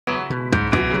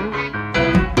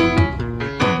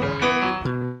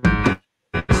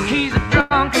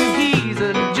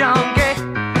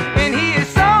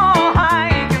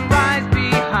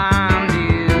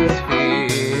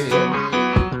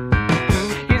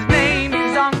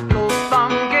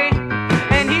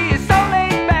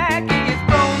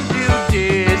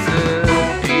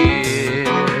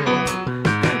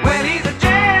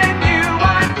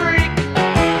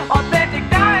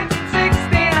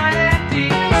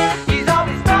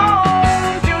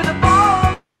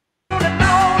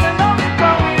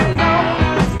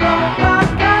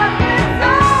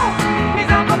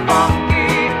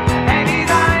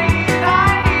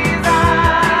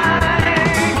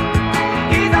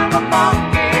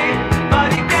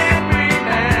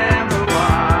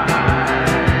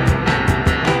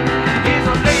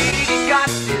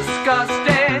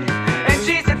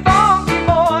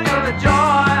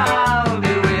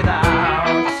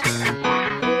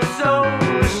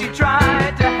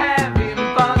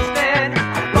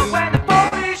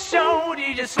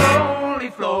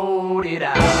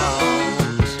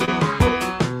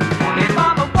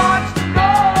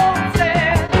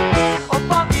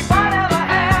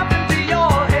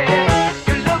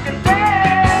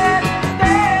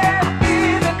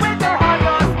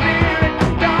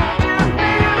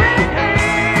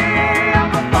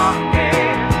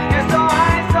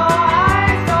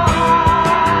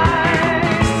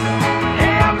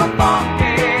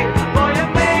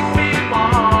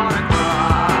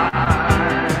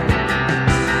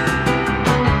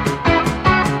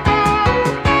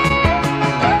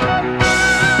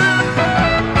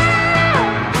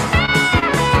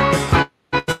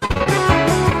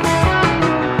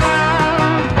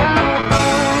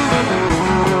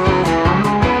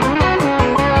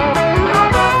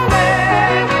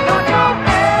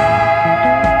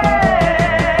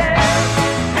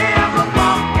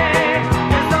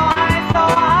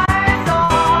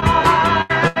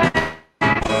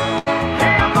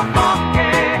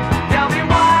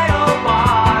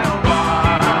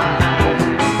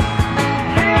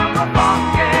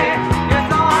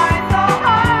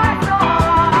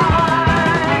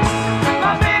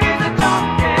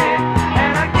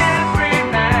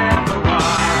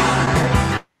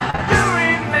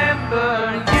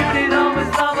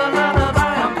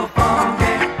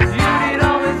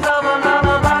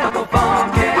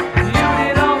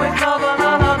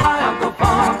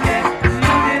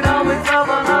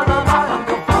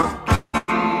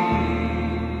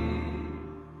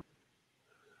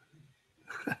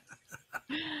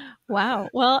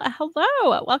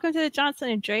hello. Welcome to the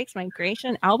Johnson and Drake's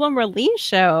Migration album release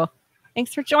show.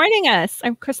 Thanks for joining us.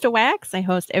 I'm Krista Wax. I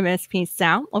host MSP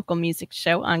Sound, local music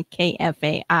show on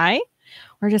KFAI.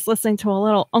 We're just listening to a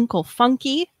little Uncle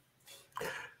Funky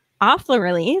off the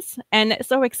release, and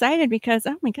so excited because,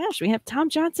 oh my gosh, we have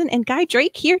Tom Johnson and Guy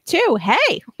Drake here too.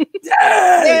 Hey!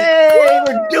 Yay!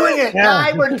 We're doing it,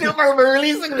 Guy. We're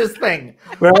releasing this thing.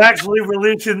 We're actually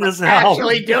releasing this album.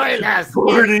 Actually doing this.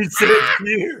 46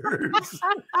 years.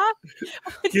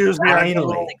 Excuse me, I get a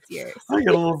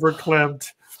little verklempt.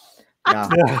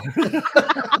 Yeah.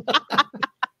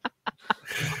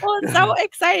 Well, it's so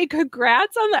exciting.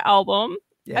 Congrats on the album.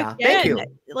 Yeah. Again, Thank you.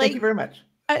 Thank you very much.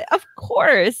 Of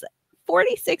course,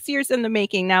 46 years in the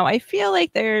making now. I feel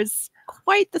like there's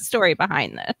quite the story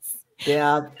behind this.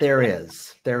 Yeah, there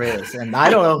is. There is. And I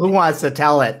don't know who wants to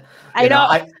tell it.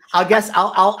 I guess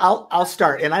I'll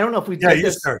start. And I don't know if we did this. Yeah,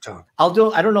 you start, Tom.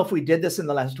 I don't know if we did this in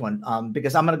the last one.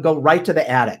 Because I'm gonna go right to the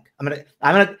attic.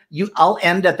 I'll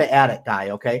end at the attic, Guy,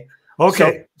 okay?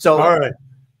 Okay. So all right.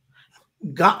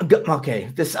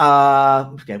 Okay. This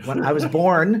okay, when I was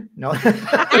born, no.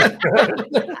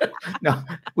 No,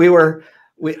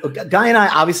 Guy and I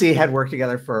obviously had worked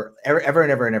together for ever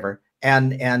and ever.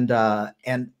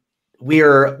 And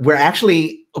we're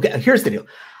actually, okay, here's the deal.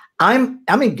 I'm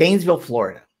in Gainesville,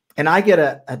 Florida, and I get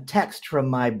a text from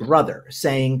my brother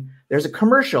saying there's a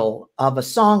commercial of a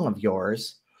song of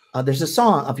yours. There's a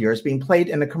song of yours being played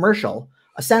in a commercial,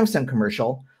 a Samsung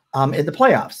commercial, in the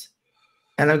playoffs.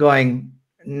 And I'm going,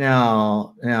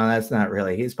 no, that's not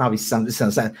really. He's probably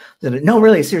no,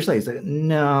 really, seriously. He's like,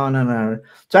 no.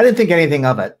 So I didn't think anything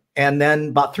of it. And then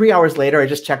about 3 hours later, I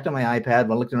just checked on my iPad.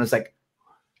 When I looked at it, I was like,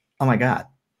 oh my God.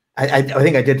 I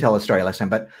think I did tell a story last time,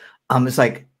 but it's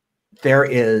like,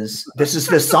 this is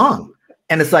this song.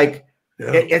 And it's like,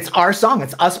 it's our song.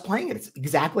 It's us playing it. It's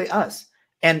exactly us.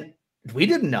 And we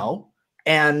didn't know.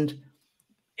 And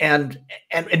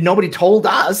nobody told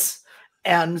us.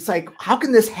 And it's like, how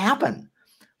can this happen?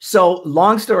 So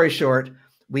long story short,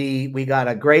 we got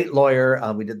a great lawyer.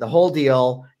 We did the whole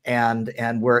deal. And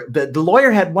the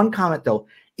lawyer had one comment though.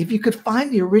 If you could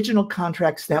find the original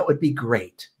contracts, that would be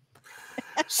great.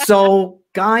 So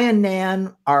Guy and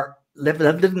Nan have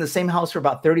lived in the same house for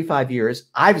about 35 years.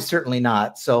 I've certainly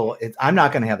not. So I'm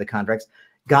not going to have the contracts.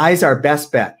 Guy's our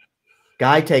best bet.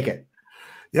 Guy, take it.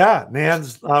 Yeah,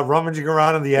 Nan's rummaging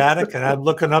around in the attic, and I'm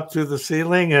looking up through the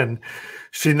ceiling, and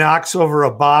she knocks over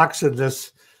a box, and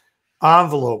this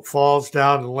envelope falls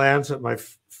down and lands at my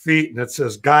feet, and it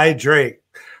says Guy Drake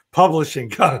publishing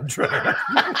contract.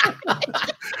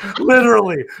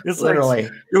 Literally, it's literally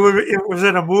like it was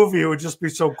in a movie. It would just be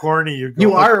so corny.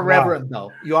 You are a reverend,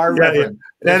 though. You are a reverend.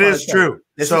 Yeah. That is true.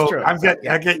 This so is true.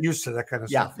 I get used to that kind of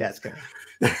stuff. Yeah, that's good.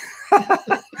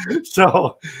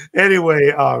 So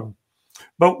anyway,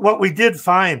 but what we did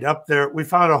find up there, we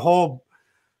found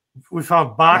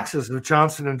boxes of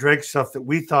Johnson and Drake stuff that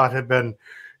we thought had been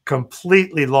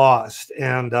completely lost,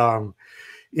 and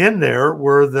in there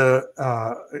were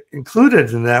included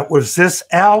in that was this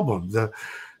album,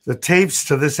 the tapes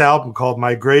to this album called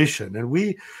Migration. And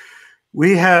we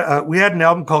had an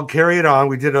album called Carry It On.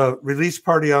 We did a release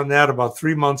party on that about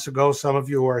 3 months ago. Some of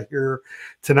you who are here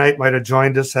tonight might have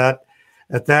joined us at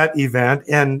that event.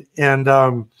 And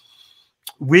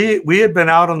we had been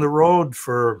out on the road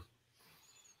for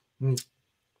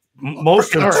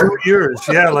most of 2 years.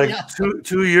 Yeah, like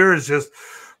 2 years just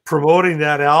promoting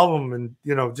that album, and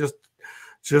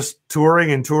just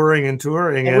touring. And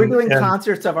we're doing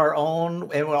concerts of our own,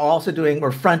 and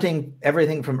we're fronting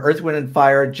everything from Earth, Wind and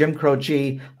Fire, Jim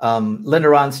Croce, Linda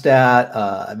Ronstadt,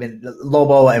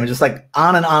 Lobo. I mean, just like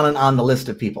on and on the list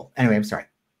of people. Anyway, I'm sorry.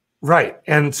 Right.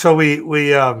 And so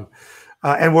we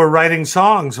and we're writing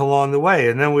songs along the way,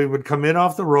 and then we would come in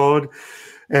off the road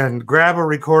and grab a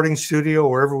recording studio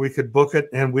wherever we could book it,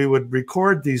 and we would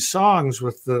record these songs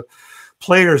with the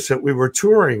players that we were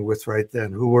touring with right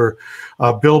then, who were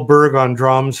Bill Berg on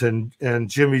drums and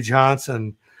Jimmy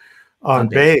Johnson on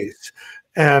bass.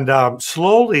 And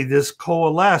slowly this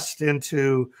coalesced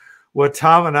into what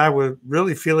Tom and I were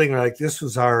really feeling like this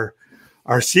was our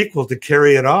sequel to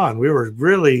Carry It On. We were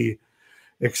really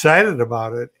excited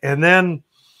about it. And then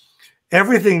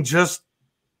everything just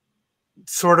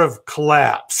sort of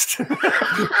collapsed.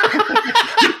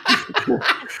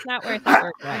 It's not worth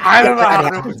it. I don't know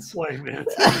how to explain it.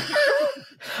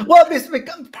 Well, it's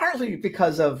partly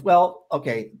because of,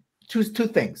 two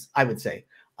things, I would say.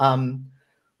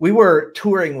 We were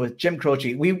touring with Jim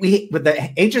Croce. We with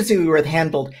the agency we were with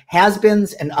handled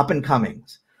has-beens and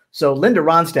up-and-comings. So Linda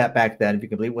Ronstadt back then, if you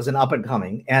can believe, was an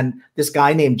up-and-coming. And this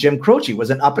guy named Jim Croce was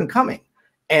an up-and-coming.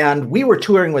 And we were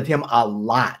touring with him a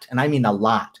lot. And I mean a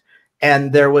lot.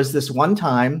 And there was this one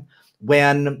time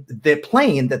when the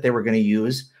plane that they were going to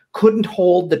use couldn't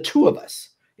hold the two of us.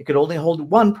 It could only hold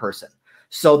one person.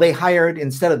 So they hired,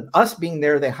 instead of us being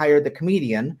there, they hired the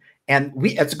comedian. And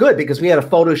it's good because we had a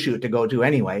photo shoot to go to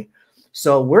anyway.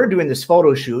 So we're doing this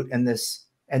photo shoot, and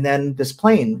then this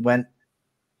plane went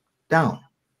down.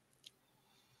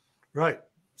 Right.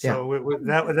 So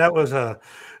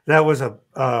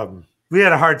we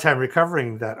had a hard time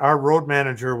recovering that. Our road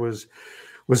manager was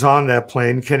on that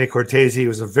plane, Kenny Cortese.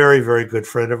 Was a very, very good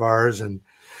friend of ours, and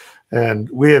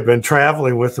we had been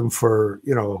traveling with him for,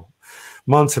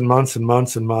 months and months and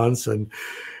months and months, and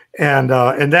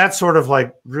that sort of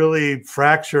like really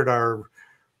fractured our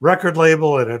record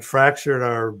label, and it fractured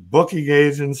our booking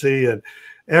agency, and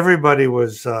everybody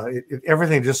was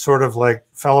everything just sort of like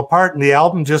fell apart, and the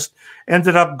album just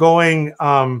ended up going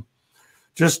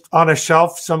just on a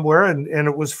shelf somewhere, and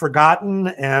it was forgotten,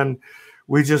 and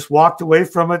we just walked away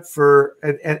from it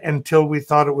until we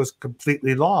thought it was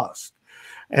completely lost.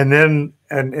 And then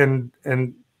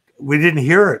and we didn't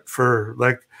hear it for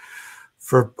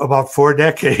about 4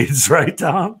 decades, right,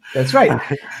 Tom? That's right.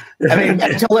 I mean,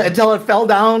 until it fell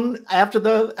down after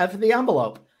the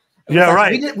envelope. Yeah,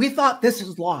 right. We thought this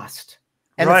is lost,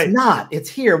 and right. It's not. It's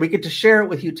here. We get to share it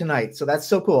with you tonight, so that's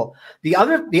so cool. The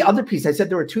other piece, I said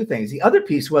there were two things. The other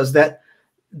piece was that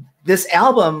this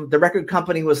album, the record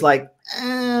company was like,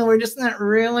 we're just not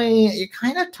really. You're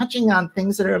kind of touching on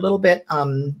things that are a little bit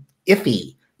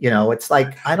iffy. It's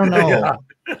like, I don't know. Yeah.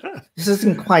 This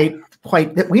isn't quite.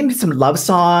 We need some love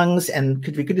songs, and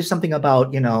we could do something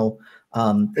about,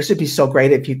 this would be so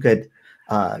great if you could,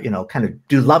 kind of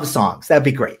do love songs. That'd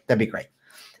be great.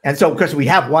 And so, of course, we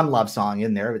have one love song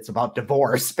in there. It's about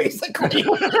divorce, basically.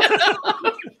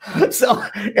 So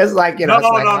it's like,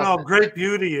 No. Great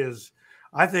Beauty is.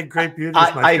 I think Great Beauty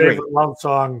is my favorite love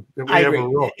song that we ever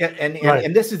wrote.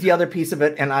 And this is the other piece of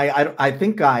it. And I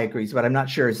think Guy agrees, but I'm not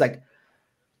sure. It's like,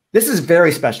 this is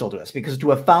very special to us, because to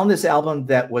have found this album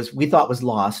that we thought was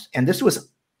lost, and this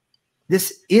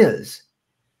is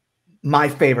my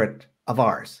favorite of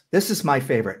ours. This is my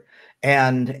favorite.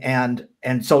 And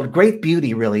so Great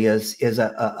Beauty really is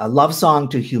a love song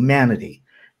to humanity.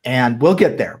 And we'll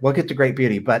get there. We'll get to Great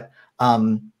Beauty, but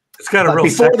it's got a real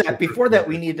before that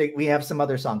we have some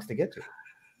other songs to get to.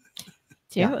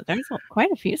 There's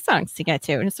quite a few songs to get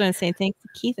to. I just want to say thanks to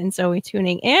Keith and Zoe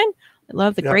tuning in. I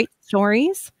love the great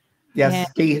stories. Yes,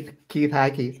 and Keith. Hi,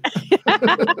 Keith.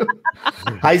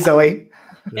 Hi, Zoe.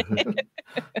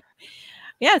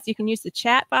 Yes, you can use the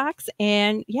chat box.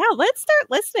 And let's start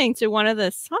listening to one of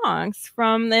the songs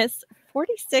from this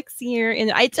 46-year.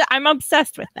 And I'm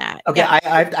obsessed with that. Okay,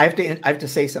 yeah. I have to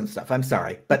say some stuff. I'm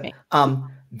sorry, but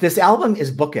this album is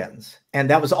bookends, and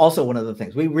that was also one of the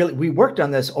things we worked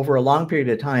on this over a long period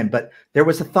of time. But there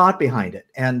was a thought behind it,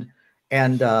 and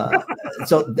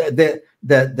so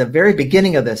the very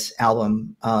beginning of this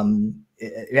album,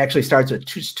 it actually starts with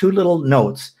two little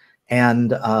notes,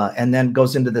 and then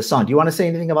goes into the song. Do you want to say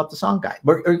anything about the song, Guy?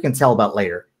 Or you can tell about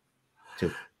later,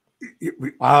 too.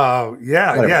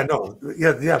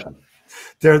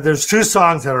 There's two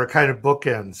songs that are kind of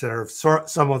bookends that are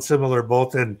somewhat similar,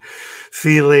 both in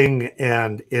feeling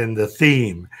and in the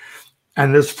theme.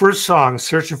 And this first song,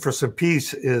 "Searching for Some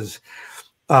Peace," is.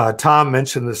 Tom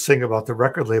mentioned this thing about the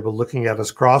record label looking at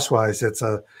us crosswise. It's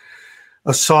a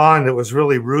song that was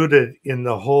really rooted in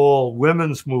the whole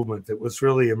women's movement that was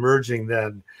really emerging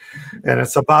then. And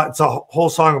it's a whole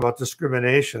song about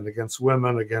discrimination against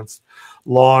women, against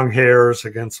long hairs,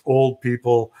 against old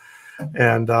people.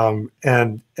 And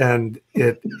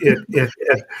it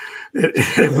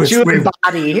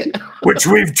which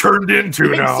we've turned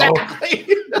into exactly.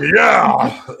 now.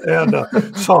 Yeah, and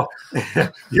so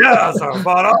it's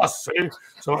about us. See?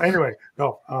 So anyway,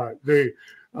 no,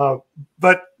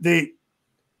 but they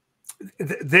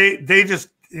just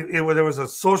there was a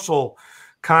social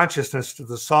consciousness to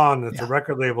the song that the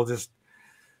record label just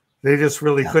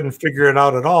really couldn't figure it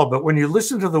out at all. But when you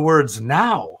listen to the words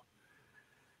now,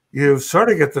 you sort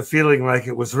of get the feeling like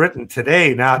it was written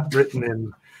today, not written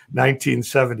in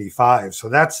 1975. So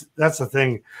that's the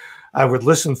thing I would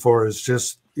listen for, is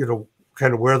just,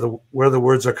 kind of where the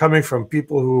words are coming from.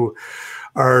 People who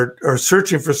are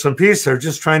searching for some peace. They're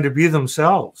just trying to be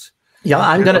themselves.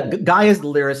 Yeah, Guy is the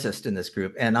lyricist in this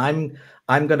group, and I'm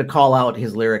going to call out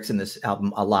his lyrics in this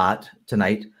album a lot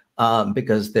tonight,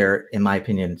 because they're, in my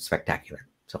opinion, spectacular.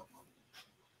 So,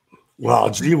 well,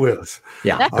 gee whiz.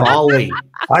 Yeah, golly.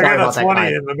 I got a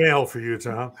 20 in the mail for you,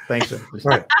 Tom. Thanks.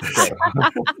 Right.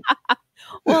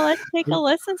 Well, let's take a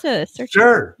listen to this. Searching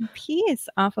for Peace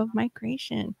off of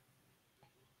Migration.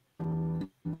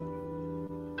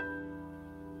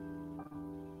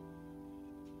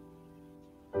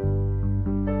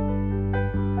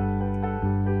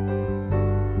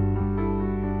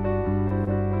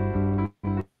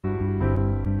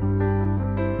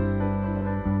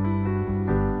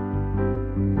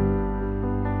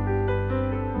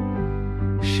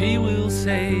 She will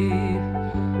say,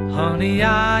 honey,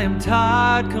 I am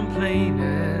tired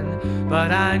complaining, but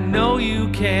I know you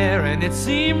care and it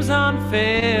seems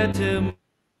unfair to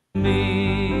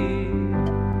me.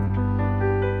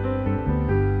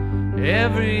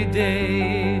 Every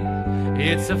day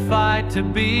it's a fight to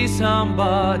be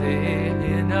somebody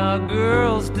in a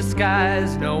girl's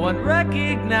disguise. No one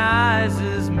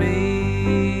recognizes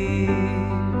me.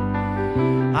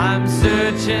 I'm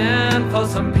searching for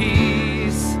some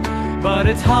peace, but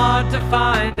it's hard to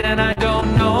find and I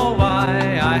don't know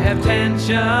why. I have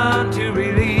tension to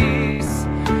release.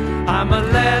 I'm a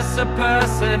lesser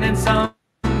person in some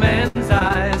men's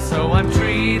eyes, so I'm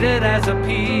treated as a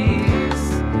piece.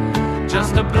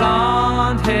 Just a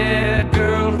blonde-haired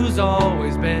girl who's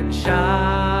always been shy.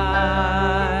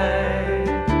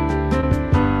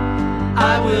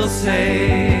 I will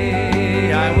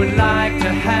say I would like to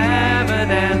have an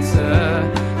answer.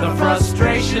 The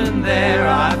frustration there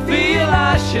I feel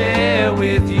I share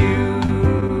with you.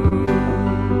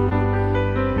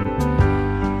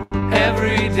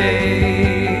 Every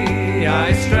day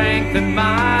I strengthen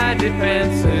my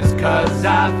defenses, 'cause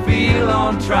I feel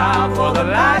on trial for the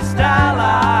lifestyle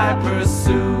I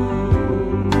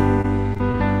pursue.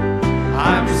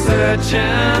 I'm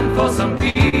searching for some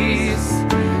peace,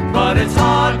 but it's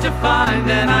hard to find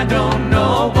and I don't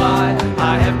know why.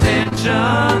 I have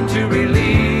tension to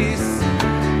release.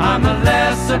 I'm a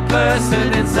lesser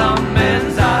person in some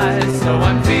men's eyes, so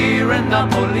I'm fearing the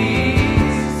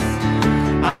police.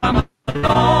 I'm a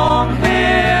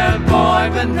long-haired boy,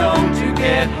 but known to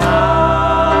get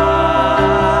high.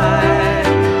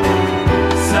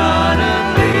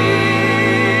 Suddenly,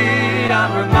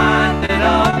 I'm reminded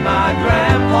of my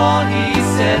grandpa. He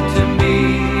said to me,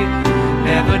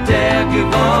 never dare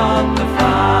give up the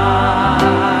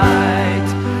fight.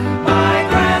 My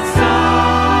grandson,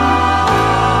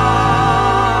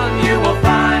 you will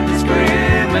find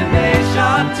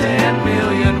discrimination 10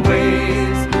 million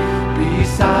ways,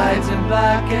 besides in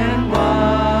black and white.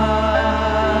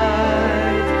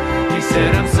 He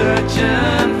said, I'm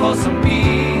searching for some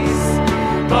peace,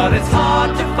 but it's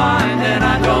hard to find and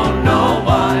I don't know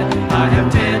why. I have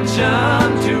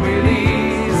tension to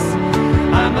release.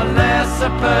 I'm a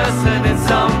lesser person in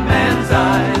some men's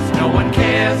eyes. No one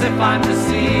cares if I'm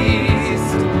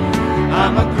deceased.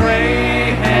 I'm a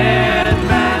gray-haired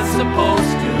man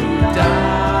supposed to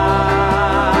die.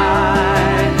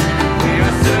 We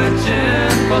are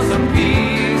searching for some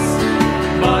peace,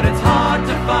 but it's hard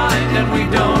to find and we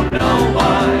don't know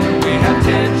why. We have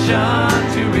tension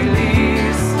to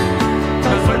release,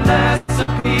 'cause we're lesser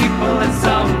people in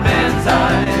some men's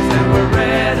eyes, and we're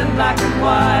red and black and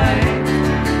white,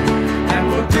 and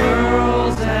we're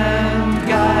girls and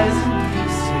guys in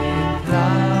peace in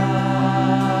life.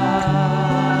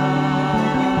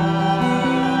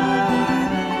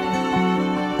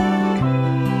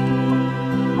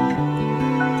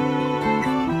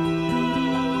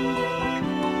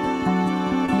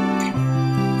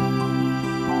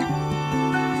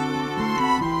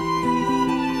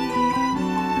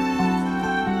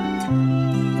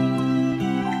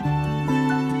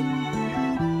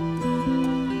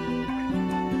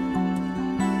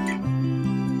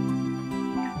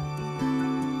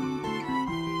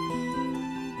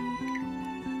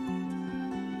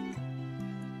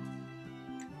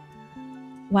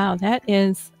 Wow, that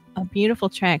is a beautiful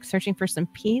track. Searching for Some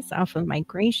Peace off of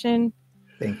Migration.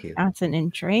 Thank you. Johnson and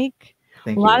Drake.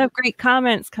 Thank a lot you. of great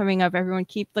comments coming up. Everyone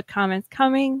keep the comments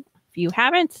coming. If you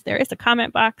haven't, there is a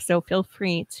comment box, so feel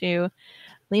free to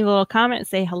leave a little comment and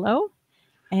say hello.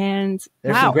 And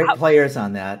there's some great players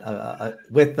on that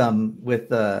with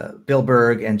Bill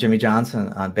Berg and Jimmy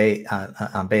Johnson on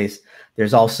bass.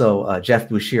 There's also Jeff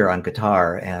Bouchier on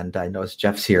guitar, and I noticed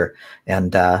Jeff's here.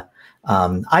 And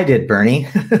I did Bernie,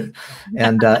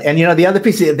 and you know the other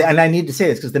piece, and I need to say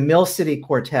this because the Mill City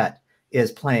Quartet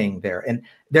is playing there, and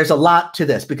there's a lot to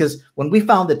this because when we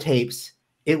found the tapes,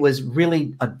 it was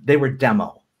really they were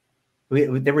demo.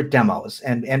 They were demos,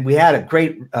 and we had a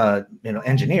great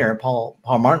engineer, Paul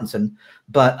Martinson,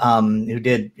 but who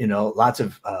did lots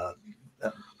of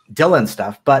Dylan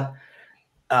stuff. But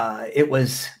it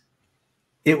was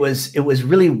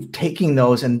really taking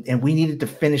those and we needed to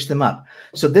finish them up.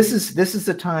 So this is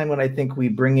the time when I think we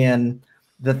bring in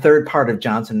the third part of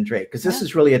Johnson and Drake, because this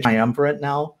is really a triumvirate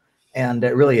now, and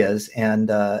it really is. And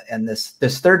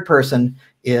this third person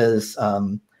is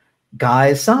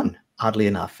Guy's son. Oddly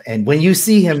enough, and when you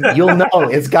see him, you'll know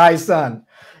it's Guy's son.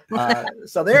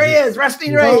 So there he is, Rusty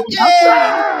Drake.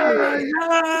 Yay!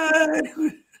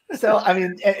 So I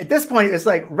mean, at this point, it's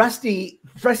like Rusty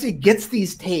gets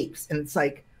these tapes, and it's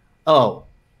like, oh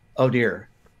dear.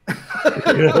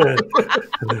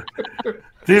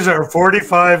 These are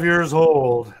 45 years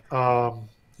old.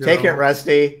 Take it,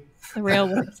 Rusty. The real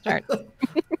work starts.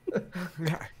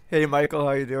 Hey, Michael,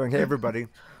 how you doing? Hey, everybody.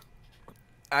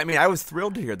 I mean, I was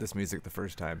thrilled to hear this music the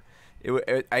first time.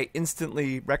 I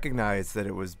instantly recognized that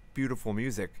it was beautiful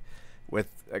music with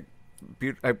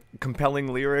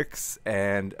compelling lyrics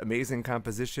and amazing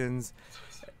compositions.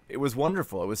 It was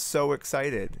wonderful. I was so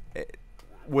excited. It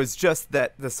was just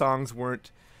that the songs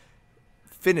weren't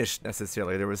finished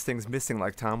necessarily. There was things missing,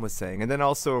 like Tom was saying. And then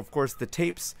also, of course, the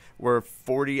tapes were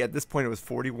 40. At this point, it was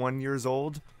 41 years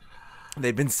old.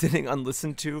 They'd been sitting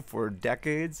unlistened to for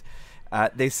decades.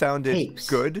 They sounded Tapes.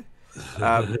 Good,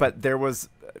 but there was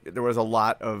a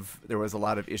lot of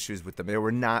issues with them. They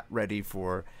were not ready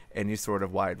for any sort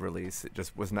of wide release. It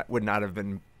just would not have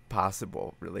been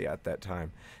possible really at that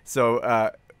time. So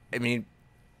I mean,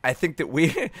 I think that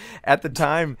we at the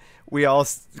time we all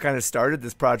kind of started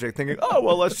this project thinking, oh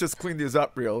well, let's just clean these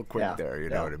up real quick there. You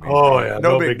know what I mean? Oh yeah,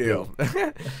 no big deal.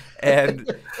 And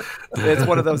it's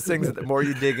one of those things that the more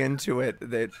you dig into it,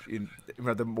 that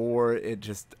the more it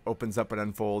just opens up and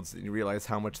unfolds, and you realize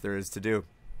how much there is to do.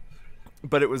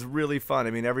 But it was really fun.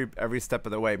 I mean, every step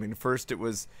of the way. I mean, first it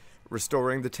was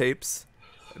restoring the tapes,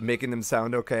 making them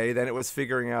sound okay. Then it was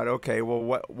figuring out, okay,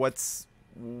 well, what's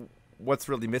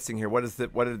really missing here? What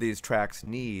do these tracks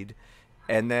need?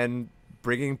 And then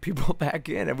bringing people back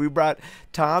in. And we brought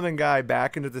Tom and Guy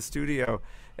back into the studio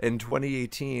in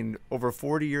 2018, over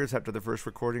 40 years after the first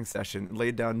recording session, and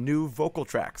laid down new vocal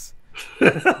tracks.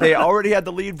 They already had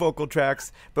the lead vocal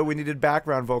tracks, but we needed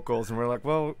background vocals, and we're like,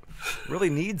 well, really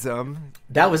needs them.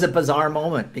 That was a bizarre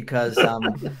moment because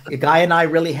Guy and I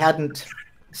really hadn't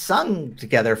sung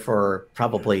together for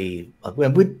probably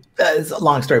it's a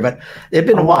long story, but it'd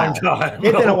been a while. It'd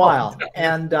been a while,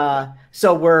 and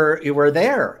so we're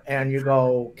there, and you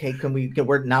go, okay,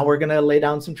 we're gonna lay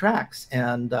down some tracks,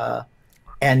 and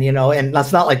and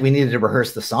that's not like we needed to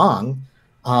rehearse the song,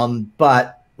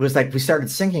 but it was like we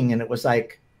started singing, and it was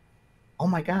like, oh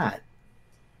my God,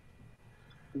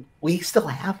 we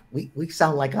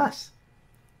sound like us.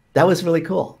 That was really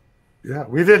cool. Yeah,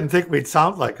 we didn't think we'd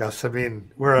sound like us. I mean,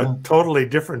 we're a totally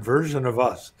different version of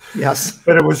us. Yes.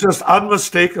 But it was just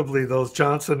unmistakably those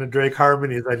Johnson and Drake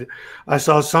harmonies. I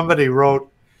saw somebody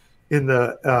wrote in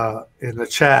the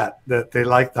chat that they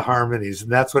liked the harmonies,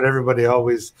 and that's what everybody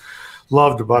always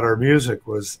loved about our music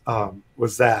was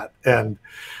that. And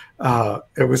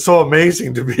it was so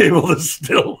amazing to be able to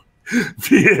still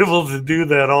be able to do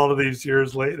that all of these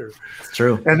years later. It's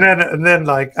true. And then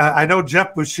like I know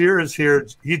Jeff Bouchier is here.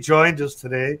 He joined us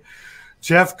today.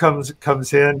 Jeff comes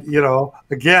in,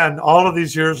 again, all of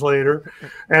these years later.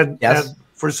 And, yes. And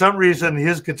for some reason,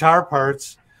 his guitar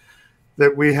parts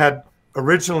that we had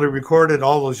originally recorded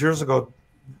all those years ago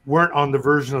weren't on the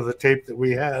version of the tape that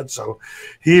we had. So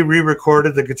he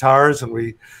re-recorded the guitars, and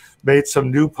we made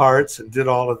some new parts and did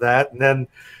all of that. And then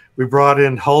we brought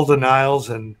in Hulda Niles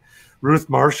and Ruth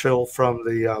Marshall from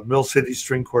the Mill City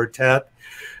String Quartet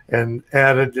and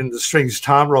added in the strings.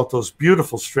 Tom wrote those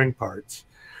beautiful string parts.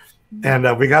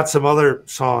 And we got some other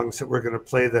songs that we're going to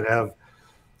play that have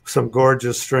some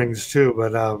gorgeous strings too.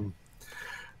 But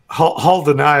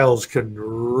Hulda Niles can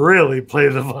really play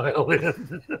the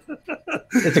violin.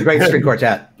 It's a great string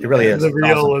quartet. It really is. The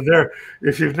viola there.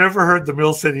 If you've never heard the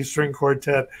Mill City String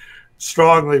Quartet,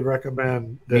 strongly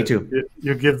recommend that Me too.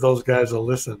 You give those guys a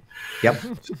listen. Yep.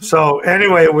 So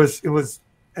anyway, it was,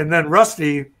 and then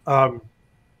Rusty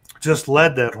just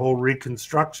led that whole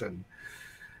reconstruction.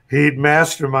 He'd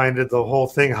masterminded the whole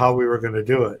thing, how we were going to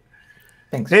do it.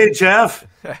 Thanks. Hey, Jeff.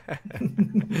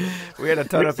 We had a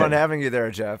ton of fun having you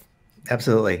there, Jeff.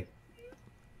 Absolutely.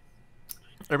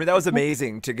 I mean, that was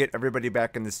amazing to get everybody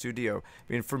back in the studio.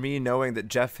 I mean, for me, knowing that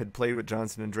Jeff had played with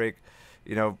Johnson and Drake,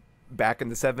 back in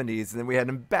the 70s, and then we had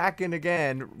him back in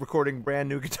again recording brand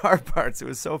new guitar parts. It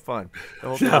was so fun. The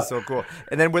whole thing was so cool.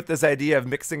 And then with this idea of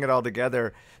mixing it all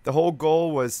together, the whole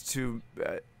goal was to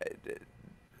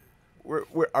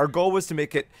our goal was to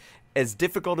make it as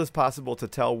difficult as possible to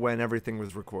tell when everything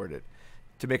was recorded,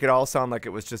 to make it all sound like it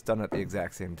was just done at the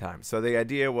exact same time. So the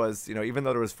idea was, even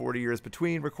though there was 40 years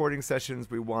between recording sessions,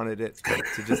 we wanted it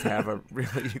to just have a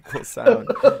really equal sound.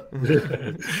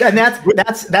 And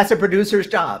that's a producer's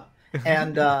job.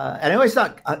 And I always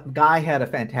thought Guy had a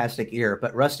fantastic ear,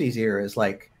 but Rusty's ear is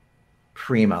like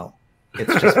primo.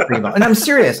 It's just primo. And I'm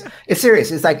serious. It's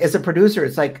serious. It's like, as a producer,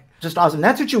 it's like just awesome.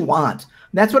 That's what you want.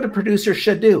 That's what a producer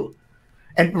should do.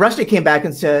 And Rusty came back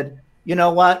and said, you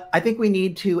know what? I think we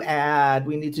need to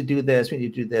do this. We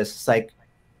need to do this. It's like,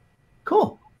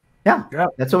 cool. Yeah.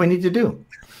 That's what we need to do.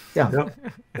 Yeah. Yep.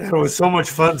 It was so much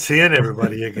fun seeing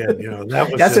everybody again. You know,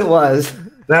 that was Yes, it was.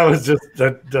 That was just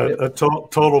a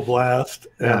total blast.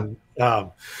 Yeah.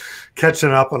 And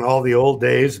catching up on all the old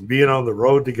days and being on the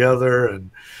road together and,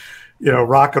 you know,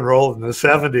 rock and roll in the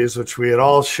 70s, which we had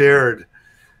all shared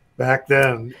back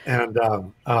then. And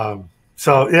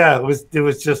so, yeah, it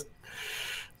was just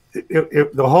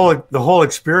the whole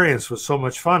experience was so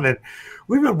much fun. And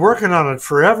we've been working on it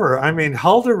forever. I mean,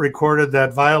 Hulda recorded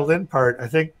that violin part. I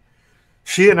think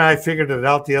she and I figured it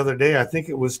out the other day. I think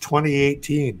it was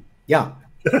 2018. Yeah.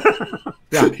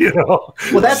 Yeah. You know,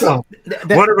 well, that's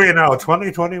what are we now?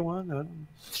 2021?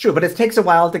 It's true, but it takes a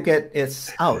while to get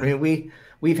it out. I mean,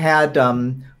 we've had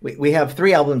we have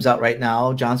 3 albums out right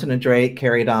now: Johnson and Drake,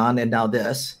 Carried On, and now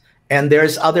this. And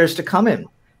there's others to come in,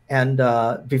 and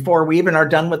before we even are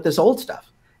done with this old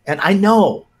stuff. And I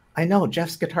know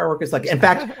Jeff's guitar work is like. In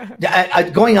fact,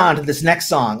 going on to this next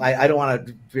song, I don't want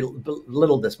to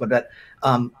belittle this, but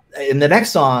in the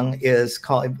next song is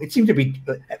called. It seemed to be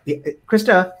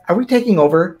Krista. Are we taking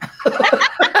over?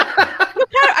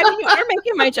 I mean, you are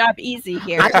making my job easy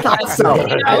here. I thought so.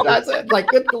 You know? I thought, like,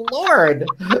 good Lord.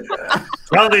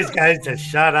 Tell these guys to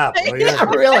shut up. Yeah,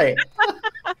 really.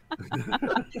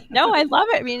 No, I love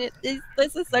it. I mean,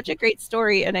 this is such a great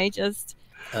story. And I just,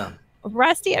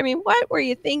 Rusty, I mean, what were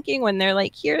you thinking when they're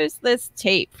like, here's this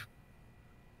tape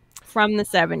from the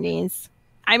 70s?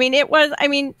 I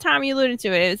mean, Tom, you alluded to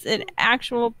it. It was an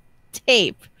actual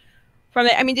tape from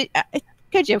it. I mean,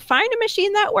 could you find a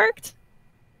machine that worked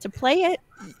to play it?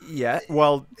 Yeah,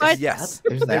 well, yes.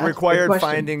 It required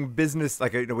finding business,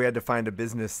 like, you know, we had to find a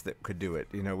business that could do it.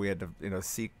 You know, we had to, you know,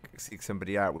 seek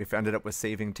somebody out. We ended up with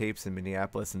Saving Tapes in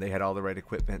Minneapolis, and they had all the right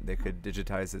equipment. They could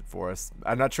digitize it for us.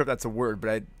 I'm not sure if that's a word, but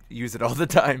I use it all the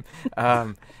time.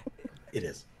 It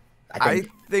is. I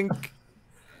think.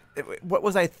 What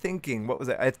was I thinking? What was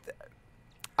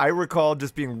I recall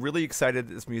just being really excited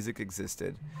that this music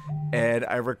existed, and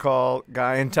I recall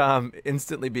Guy and Tom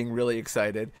instantly being really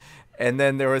excited. And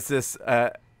then there was this,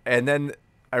 and then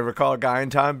I recall Guy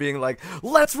and Tom being like,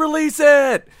 "Let's release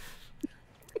it."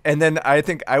 And then I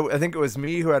think it was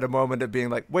me who had a moment of being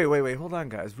like, "Wait, hold on,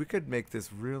 guys. We could make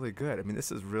this really good. I mean,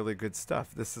 this is really good stuff.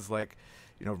 This is like,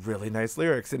 you know, really nice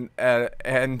lyrics." And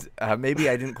maybe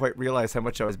I didn't quite realize how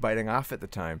much I was biting off at the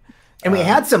time. And we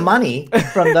had some money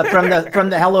from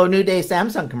the Hello New Day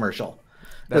Samsung commercial,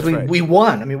 because we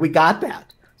won. I mean, we got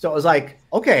that. So it was like,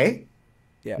 okay.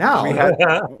 Yeah. Now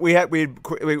we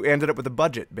ended up with a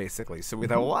budget, basically. So we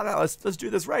thought, well, let's do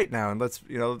this right now, and let's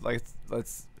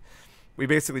we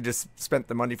basically just spent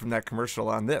the money from that commercial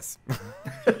on this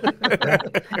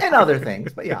and other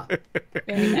things. But yeah,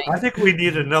 Nice. I think we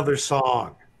need another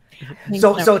song.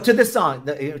 So to this song,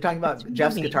 you're talking about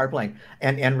Jeff's guitar playing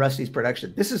and Rusty's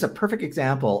production. This is a perfect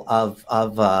example of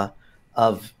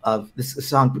this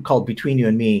song called "Between You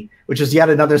and Me," which is yet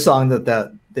another song that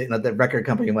the record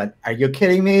company went, "Are you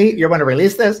kidding me? You're going to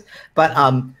release this?" But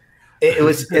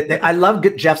I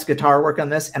love Jeff's guitar work on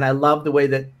this, and I love the way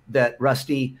that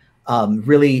Rusty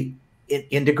really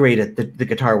integrated the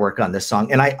guitar work on this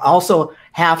song. And I also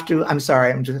have to. I'm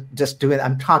sorry, I'm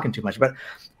I'm talking too much, but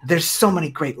there's so many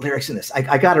great lyrics in this.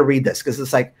 I got to read this because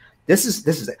it's like this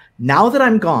is it. Now that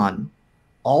I'm gone,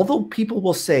 although people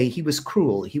will say he was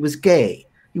cruel, he was gay,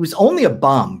 he was only a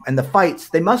bum, and the fights,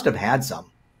 they must have had some.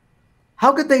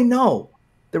 How could they know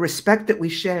the respect that we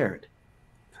shared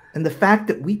and the fact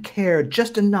that we cared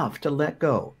just enough to let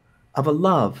go of a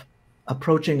love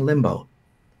approaching limbo,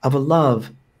 of a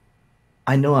love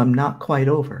I know I'm not quite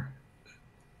over?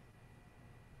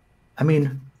 I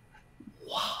mean,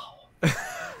 wow.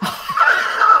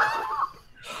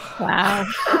 Wow.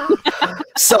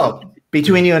 So,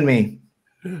 Between You and Me.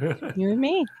 You and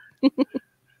me.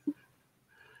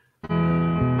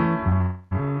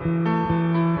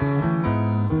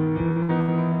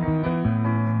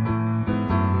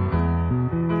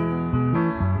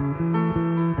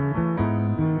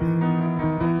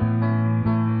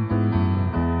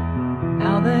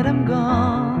 Now that I'm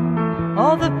gone,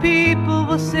 all the people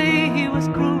will say he was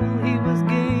cruel, he was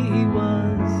gay, he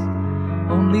was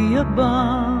only a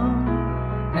bum,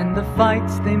 and the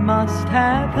fights they must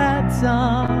have had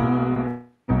some.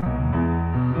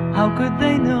 How could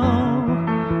they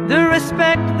know the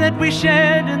respect that we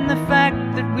shared and the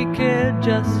fact that we cared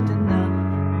just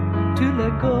enough to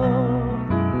let go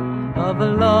of a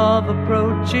love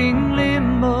approaching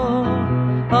limbo,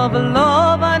 of a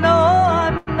love I know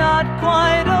I'm not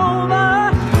quite over.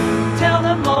 Tell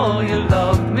them all you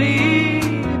love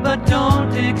me, but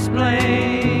don't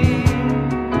explain.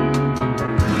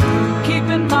 Keep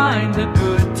in mind the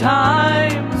good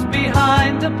times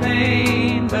behind the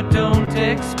pain, but don't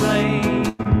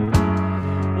explain.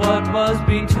 what was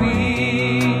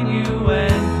between you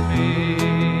and me.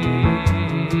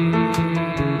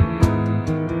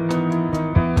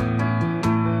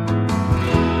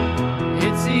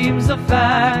 It seems a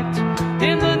fact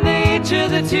in the nature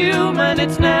that's human,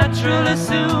 it's natural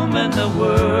assuming the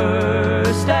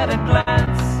worst at a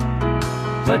glance,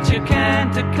 but you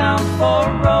can't account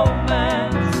for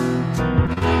romance.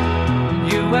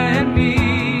 You and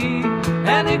me,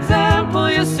 an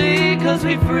example you see, 'cause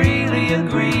we freely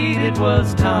agreed it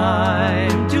was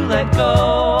time to let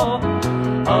go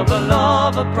of a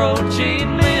love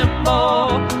approaching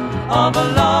limbo, of a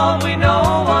love we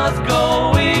know was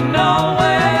going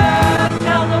nowhere.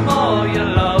 Tell them all you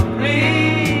love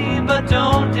me, but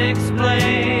don't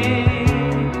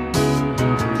explain.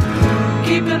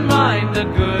 Keep in mind the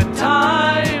good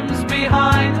times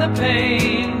behind the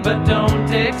pain, but don't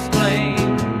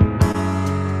explain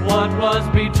what was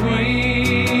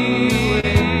between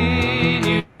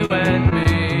you and me.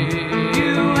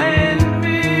 You and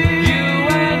me, you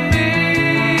and me.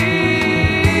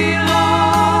 La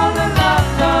la la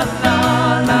la la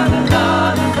la la la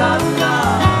la la.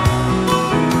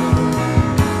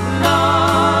 La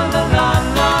la la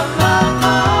la la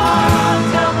la.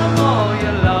 Tell them all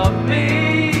you love me,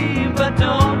 but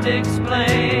don't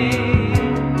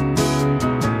explain.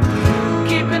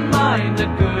 Keep in mind the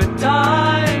good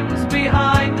times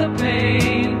behind the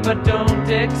pain, but don't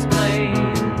explain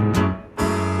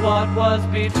what was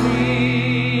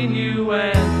between you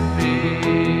and me.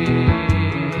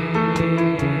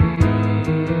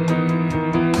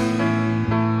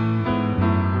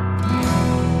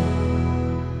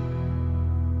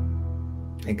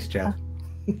 Thanks, Jeff.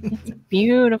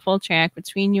 Beautiful track,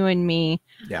 Between You and Me.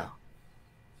 Yeah.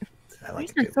 I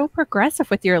like You're it too. so progressive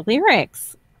with your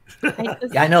lyrics.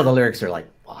 Yeah, I know the lyrics are like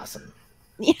awesome.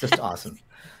 Yeah. Just awesome.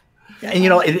 Yeah, and you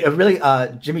know, it really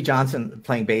Jimmy Johnson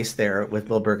playing bass there with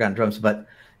Bill Berg on drums, but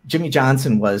Jimmy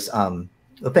Johnson was well,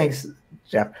 thanks,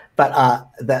 Jeff. But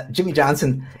that Jimmy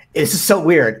Johnson is so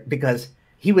weird because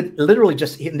he would literally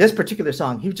just in this particular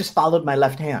song, he just followed my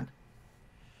left hand.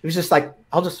 He was just like,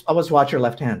 I'll just watch your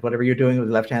left hand. Whatever you're doing with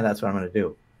the left hand, that's what I'm gonna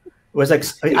do. It was like,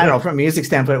 I don't know, from a music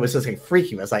standpoint, it was just like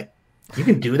freaky. I was like, you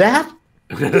can do that?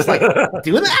 Just like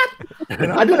do that? You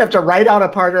know, I didn't have to write out a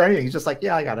part or anything. He's just like,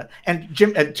 yeah, I got it. And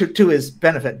Jim, to his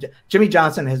benefit, Jimmy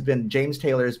Johnson has been James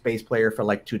Taylor's bass player for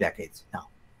like 2 decades now.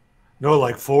 No,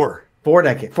 like 4. 4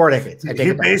 decades. 4 decades. I take He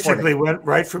it back, 4 basically decades. went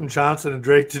right from Johnson and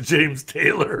Drake to James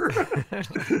Taylor.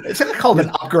 It's called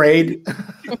an upgrade.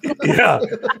 Yeah.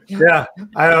 Yeah.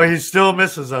 I know he still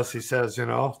misses us, he says, you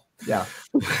know. Yeah.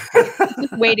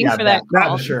 Just waiting Yeah, for that that-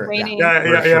 call. for sure, yeah. Waiting. Yeah,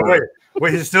 For yeah, sure. Wait.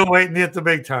 Wait, he's still waiting at the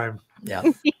big time. Yeah.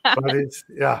 But it's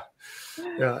yeah.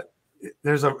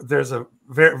 There's a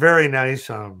very, very nice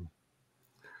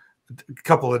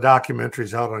couple of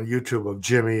documentaries out on YouTube of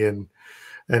Jimmy and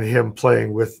him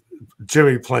playing with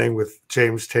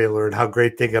James Taylor and how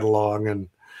great they get along and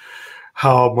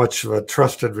how much of a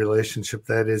trusted relationship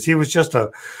that is. He was just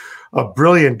a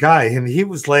brilliant guy, and he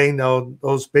was laying down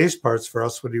those bass parts for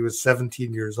us when he was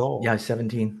 17 years old. Yeah,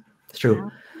 17. It's true.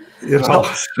 You know,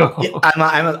 so. Yeah,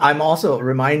 I'm also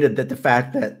reminded that the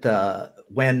fact that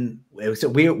when so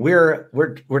we're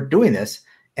doing this,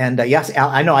 and yes,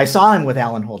 I know I saw him with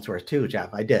Alan Holdsworth too,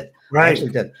 Jeff. I did. Right. I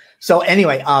actually did. So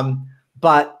anyway,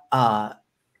 but back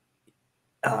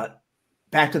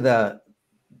to the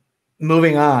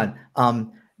moving on.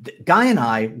 Guy and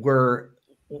I were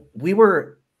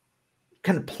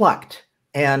kind of plucked.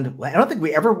 And I don't think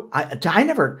we ever, I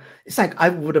never, it's like I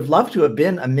would have loved to have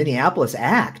been a Minneapolis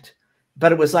act,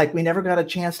 but it was like we never got a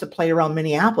chance to play around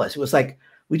Minneapolis. It was like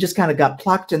we just kind of got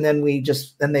plucked, and then they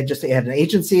had an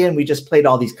agency, and we just played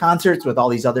all these concerts with all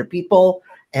these other people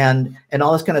and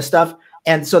all this kind of stuff.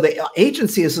 And so the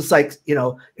agency is just like, you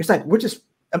know, it's like we're just,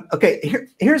 okay,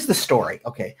 here's the story,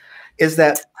 okay, is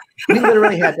that we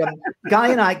literally had them, Guy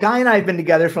and I have been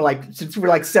together for since we were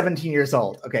like 17 years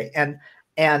old, okay,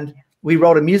 and we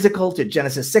wrote a musical to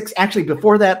Genesis 6. Actually,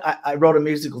 before that, I wrote a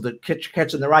musical to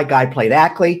Catch in the Rye. Guy played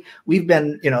Ackley. We've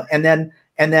been, you know, and then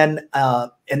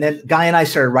Guy and I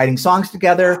started writing songs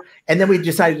together. And then we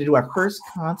decided to do our first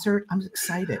concert. I'm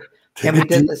excited. And we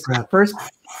did this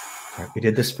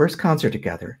first concert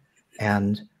together.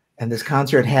 And this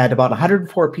concert had about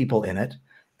 104 people in it,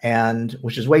 and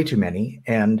which is way too many.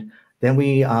 And then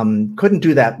we couldn't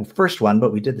do that first one,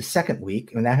 but we did the second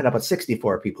week, and that had about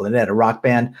 64 people. And it had a rock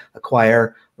band, a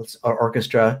choir,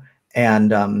 orchestra,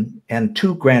 and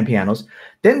 2 grand pianos.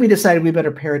 Then we decided we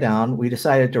better pare down. We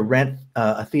decided to rent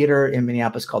a theater in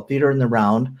Minneapolis called Theater in the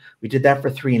Round. We did that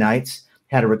for 3 nights,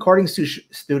 had a recording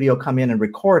studio come in and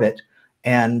record it.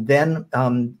 And then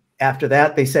after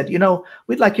that, they said,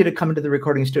 we'd like you to come into the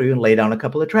recording studio and lay down a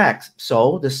couple of tracks.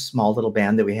 So this small little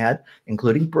band that we had,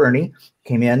 including Bernie,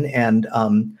 came in and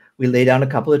we laid down a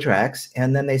couple of tracks.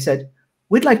 And then they said,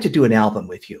 we'd like to do an album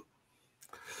with you.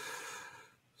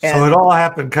 So it all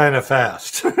happened kind of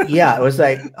fast. Yeah, it was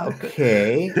like,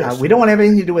 okay, we don't want to have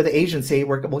anything to do with the agency.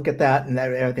 We'll get that and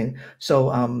everything. So,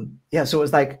 so it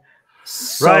was like,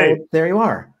 so there you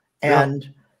are.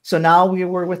 And so now we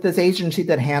were with this agency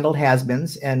that handled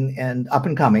has-beens and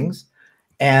up-and-comings.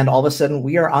 And all of a sudden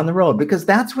we are on the road because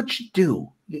that's what you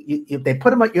do. If they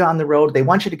put you on the road, they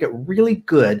want you to get really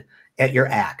good at your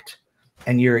act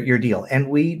and your deal. And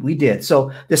we did.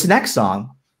 So this next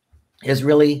song is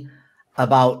really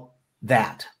about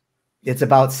that. It's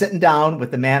about sitting down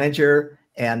with the manager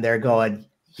and they're going,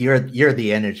 you're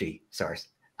the energy source.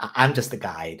 I'm just the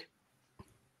guide.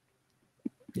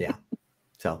 Yeah.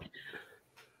 So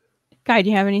Guy,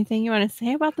 do you have anything you want to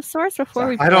say about the source before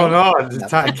we play? I don't know. I'm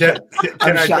shutting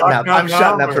up. I'm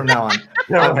shutting up from now on.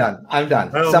 I'm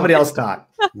done. Somebody else talk.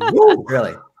 Woo,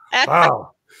 really.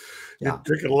 Wow. Yeah. You're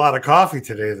drinking a lot of coffee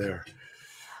today there.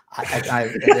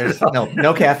 There's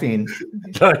no caffeine.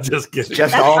 No, just kidding.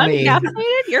 Just all me.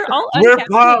 You're all We're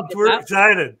pumped. We're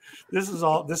excited. This is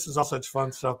all such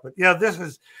fun stuff. But yeah, this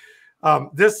is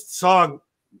this song.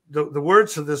 The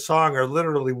words of this song are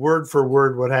literally word for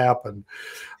word what happened.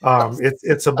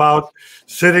 It's about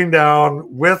sitting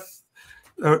down with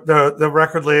the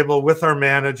record label, with our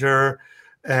manager,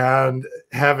 and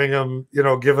having them,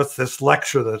 give us this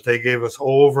lecture that they gave us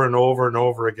over and over and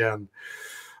over again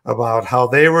about how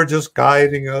they were just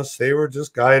guiding us. They were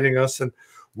just guiding us, and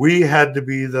we had to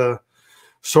be the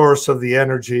source of the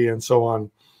energy and so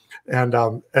on.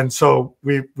 And so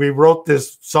we wrote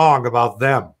this song about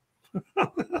them.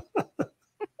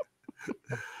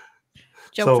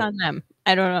 Jokes on them.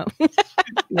 I don't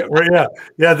know.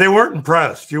 Yeah, they weren't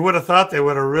impressed. You would have thought they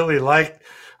would have really liked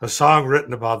a song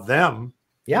written about them.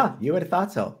 Yeah, you would have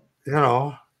thought so.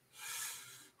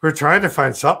 We're trying to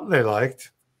find something they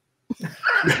liked.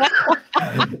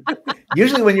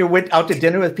 Usually when you're out to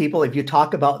dinner with people, if you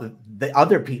talk about the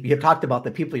other people, you've talked about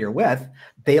the people you're with,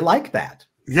 they like that.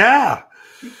 Yeah.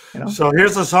 So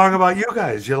here's a song about you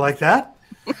guys. You like that?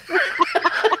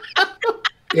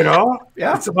 Yeah.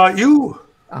 It's about you.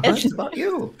 It's about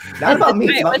you. Not about me.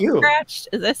 It's about you. Scratched.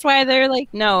 Is this why they're like,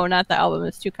 no, not the album.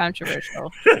 It's too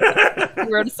controversial.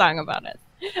 We wrote a song about it.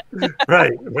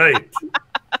 Right.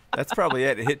 That's probably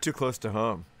it. It hit too close to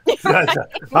home.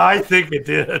 I think it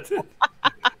did.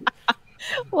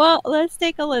 Well, let's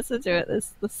take a listen to it. This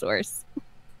is the source.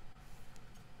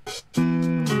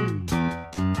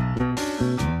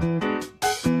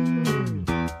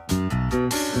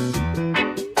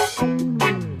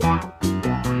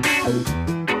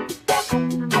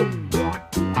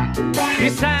 He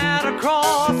sat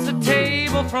across the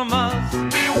table from us,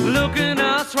 looking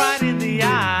us right in the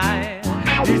eye.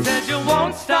 He said, you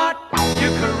won't start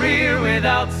your career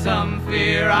without some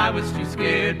fear. I was too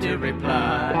scared to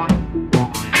reply.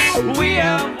 We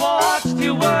have watched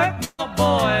you work,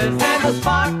 boys, and the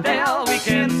spark there we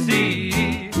can see.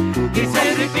 He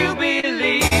said, if you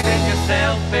believe in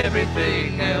yourself,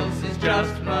 everything else is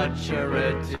just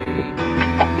maturity.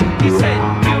 He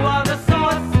said, you are the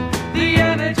source, the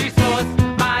energy source.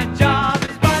 My job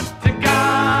is but to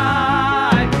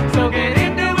guide. So get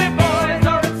into it, boys,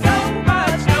 or it's so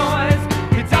much noise.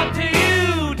 It's up to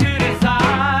you to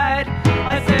decide.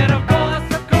 I said, of course,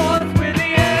 we're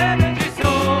the energy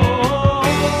source.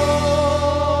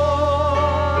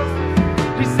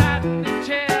 He sat in his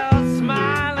chair,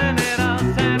 smiling at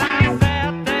us, and I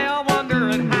sat there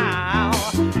wondering how.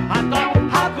 I thought,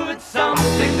 how could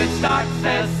something that starts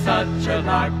as such a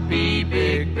lark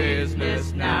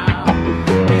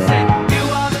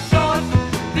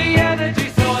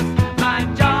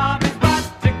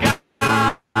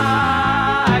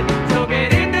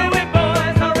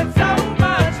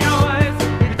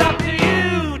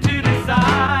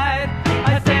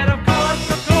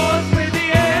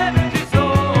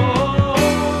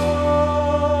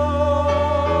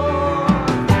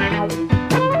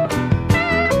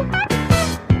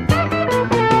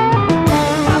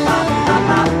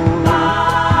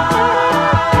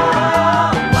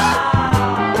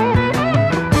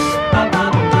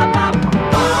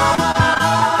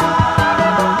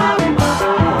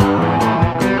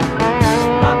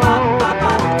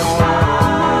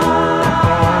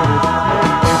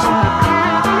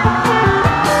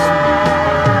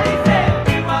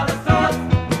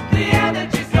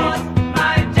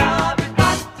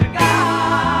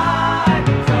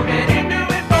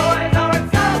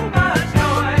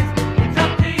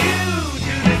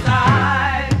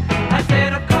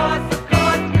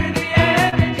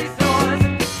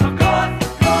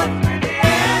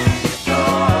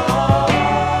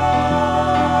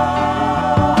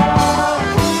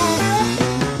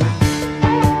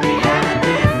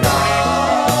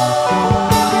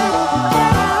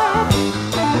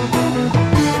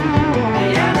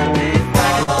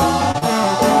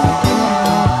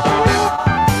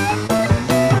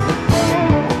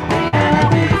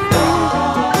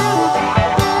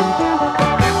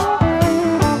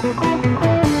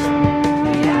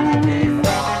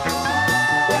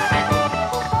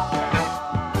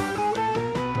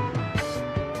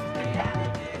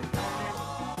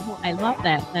I love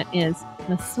that. That is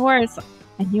the source.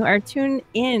 And you are tuned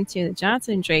in to the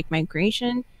Johnson Drake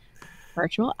Migration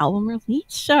virtual album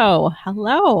release show.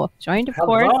 Hello. Joined, of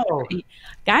course, by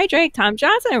Guy Drake, Tom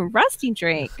Johnson, and Rusty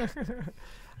Drake.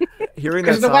 Hearing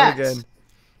that Krista song Wax. again,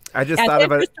 I just thought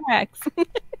about it. Krista Wax.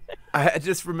 I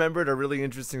just remembered a really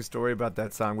interesting story about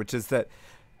that song, which is that,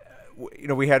 you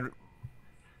know, we had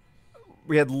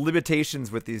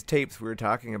limitations with these tapes. We were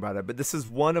talking about it, but this is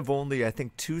one of only, I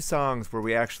think, 2 songs where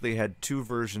we actually had 2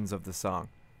 versions of the song.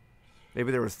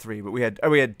 Maybe there was 3, but we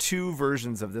had 2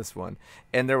 versions of this one,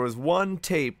 and there was one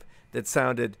tape that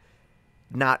sounded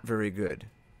not very good,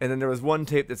 and then there was one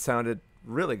tape that sounded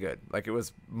really good, like it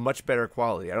was much better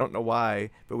quality. I don't know why,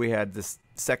 but we had this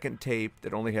second tape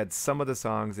that only had some of the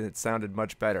songs, and it sounded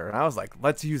much better. And I was like,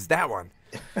 let's use that one.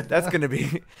 That's going to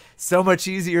be so much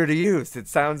easier to use. It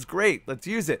sounds great. Let's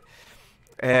use it.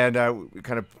 And we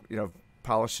kind of, you know,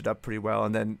 polished it up pretty well,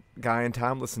 and then Guy and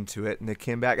Tom listened to it, and they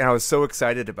came back, and I was so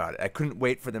excited about it. I couldn't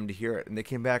wait for them to hear it, and they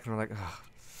came back and were like, oh,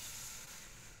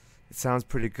 it sounds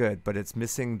pretty good, but it's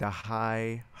missing the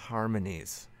high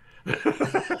harmonies.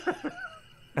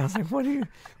 I was like, what do you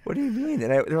mean?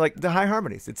 And they're like, the high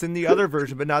harmonies, it's in the other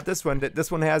version, but not this one.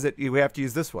 This one has it. You have to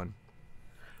use this one.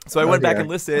 So I went back and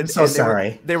listened. I'm so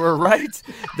sorry. They were right.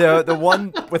 The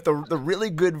one with the really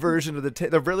good version of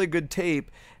the really good tape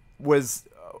was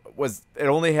it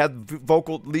only had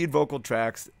lead vocal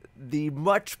tracks. The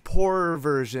much poorer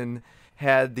version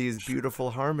had these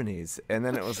beautiful harmonies, and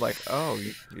then it was like, oh,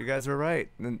 you guys are right.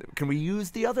 And can we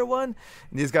use the other one?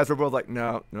 And these guys were both like,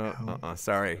 no,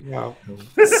 sorry. No.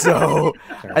 So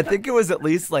I think it was at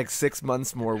least like 6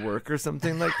 months more work or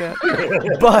something like that.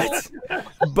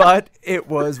 but it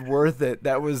was worth it.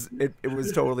 It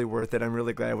was totally worth it. I'm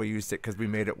really glad we used it because we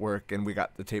made it work, and we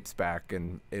got the tapes back,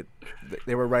 and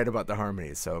they were right about the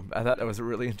harmonies. So I thought that was a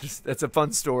really interesting. That's a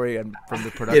fun story, and from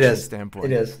the production standpoint,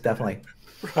 it is definitely.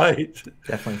 Right.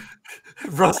 Definitely.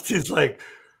 Rusty's like,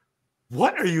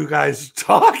 what are you guys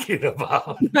talking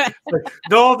about? Like,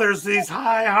 no, there's these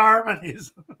high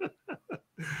harmonies.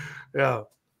 Yeah.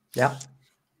 Yeah.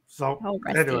 So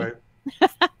anyway.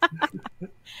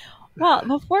 Well,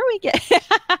 before we get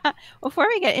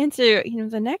into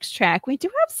the next track, we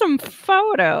do have some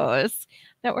photos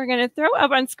that we're going to throw up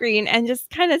on screen and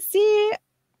just kind of see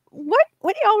what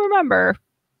do y'all remember?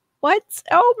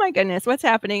 Oh my goodness, what's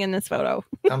happening in this photo?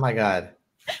 Oh my God.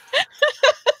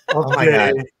 Oh my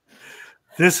God.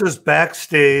 This is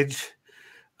backstage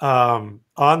on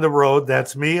the road.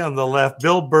 That's me on the left.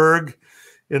 Bill Berg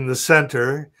in the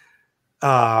center.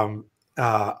 Our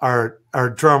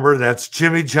drummer, that's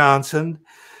Jimmy Johnson,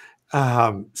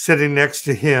 sitting next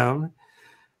to him.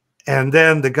 And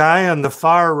then the guy on the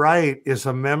far right is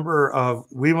a member of,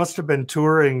 we must have been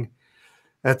touring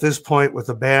at this point with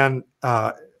a band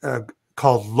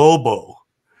called Lobo,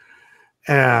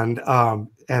 and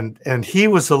he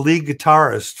was the lead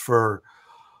guitarist for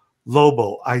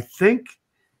Lobo. I think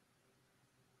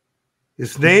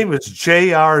his name is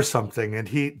J.R. something,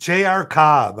 and J.R.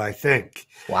 Cobb, I think.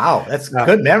 Wow, that's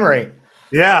good memory.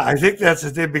 Yeah, I think that's the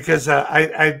thing, because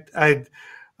I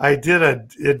did a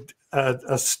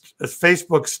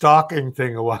Facebook stalking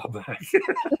thing a while back.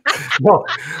 Well,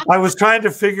 I was trying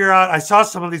to figure out. I saw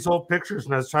some of these old pictures,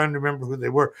 and I was trying to remember who they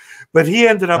were. But he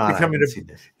ended up becoming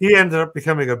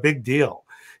a big deal.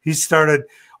 He started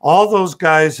all those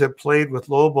guys that played with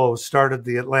Lobo started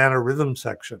the Atlanta rhythm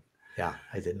section. Yeah,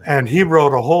 I didn't. And he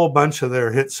wrote a whole bunch of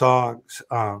their hit songs,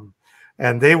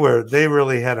 and they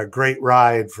really had a great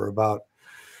ride for about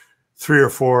 3 or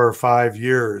 4 or 5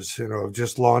 years,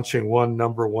 just launching one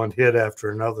 #1 hit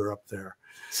after another up there.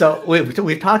 So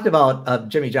we've talked about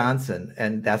Jimmy Johnson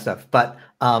and that stuff, but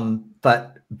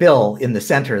Bill in the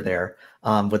center there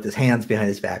with his hands behind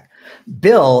his back.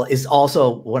 Bill is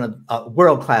also one of a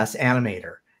world-class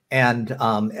animator, and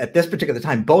at this particular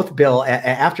time, both Bill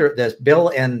after this,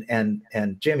 Bill and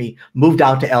Jimmy moved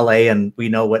out to LA, and we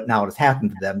know what now has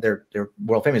happened to them. They're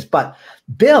world famous, but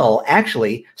Bill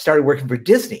actually started working for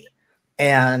Disney.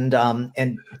 And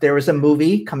there was a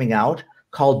movie coming out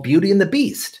called Beauty and the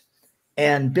Beast.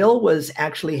 And Bill was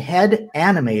actually head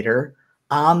animator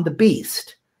on the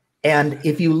Beast. And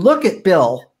if you look at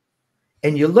Bill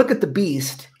and you look at the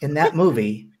Beast in that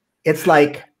movie, it's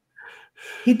like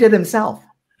he did himself.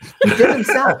 He did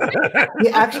himself. He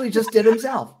actually just did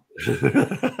himself.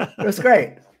 It was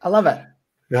great. I love it.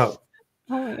 Yeah.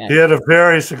 Oh, he had a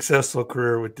very successful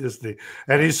career with Disney,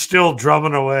 and he's still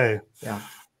drumming away. Yeah.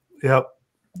 Yep.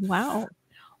 Wow.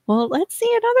 Well, let's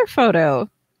see another photo.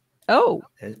 Oh.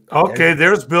 Okay,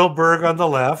 there's Bill Berg on the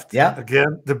left. Yeah.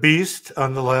 Again, the Beast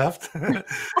on the left.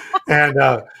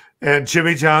 and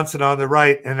Jimmy Johnson on the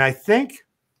right. And I think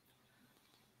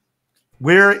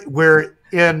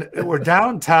we're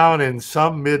downtown in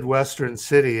some Midwestern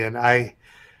city, and I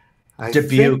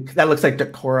Dubuque. That looks like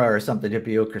Decorah or something.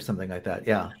 Dubuque or something like that.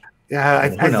 Yeah. Yeah,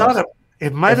 I thought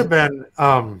it might have been.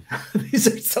 These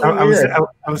are so weird.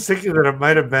 I was thinking that it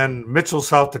might have been Mitchell,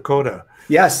 South Dakota.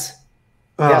 Yes.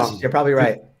 Yes, you're probably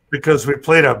right. Because we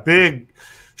played a big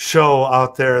show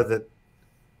out there that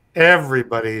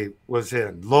everybody was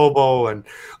in. Lobo and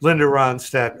Linda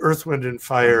Ronstadt, Earth, Wind, and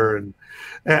Fire. And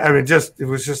I mean, it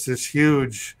was just this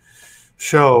huge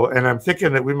show. And I'm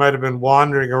thinking that we might have been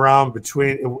wandering around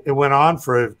between, it went on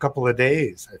for a couple of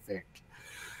days, I think.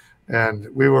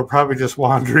 And we were probably just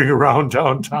wandering around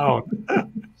downtown,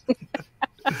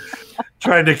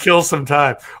 trying to kill some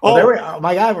time. Oh,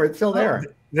 my God, we're still there.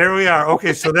 There we are.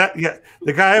 Okay, so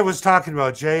the guy I was talking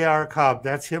about, J.R. Cobb,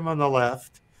 that's him on the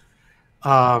left.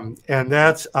 And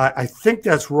that's, I think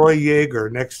that's Roy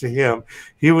Yeager next to him.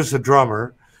 He was the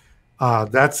drummer.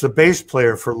 That's the bass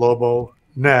player for Lobo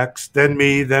next, then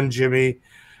me, then Jimmy,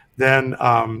 then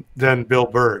Bill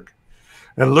Berg.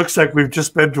 It looks like we've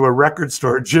just been to a record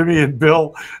store. Jimmy and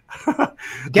Bill.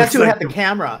 Guess who had the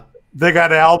camera? They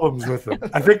got albums with them.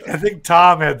 I think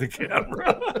Tom had the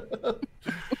camera.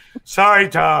 Sorry,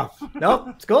 Tom. Nope,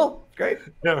 it's cool. Great.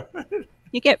 Yeah.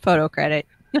 You get photo credit.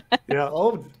 Yeah.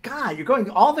 Oh God,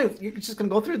 you're just gonna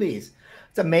go through these.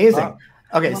 It's amazing.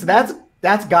 Okay, so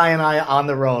that's Guy and I on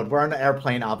the road. We're on an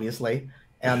airplane, obviously.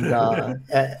 And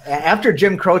after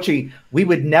Jim Croce, we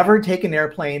would never take an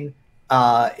airplane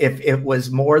if it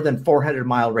was more than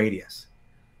 400-mile radius.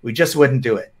 We just wouldn't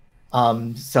do it.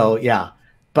 So yeah,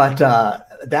 but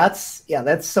that's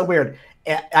so weird.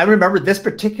 I remember this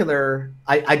particular.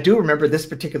 I do remember this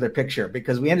particular picture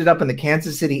because we ended up in the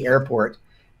Kansas City airport,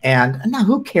 and now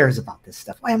who cares about this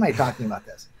stuff? Why am I talking about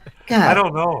this? God. I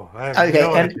don't know. I have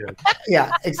no idea.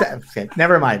 Yeah, exactly. Okay,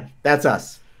 never mind. That's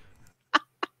us.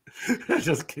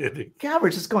 Just kidding. God,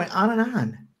 we're just going on and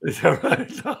on. Is that right?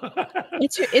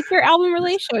 It's your album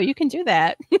release show. You can do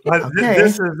that. But Okay.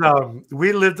 This is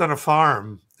we lived on a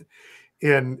farm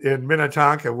in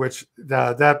Minnetonka, which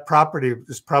that property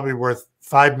is probably worth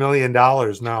 $5 million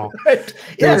now.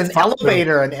 Yeah, an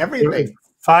elevator and everything.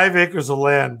 5 acres of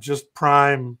land, just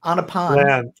prime On a pond.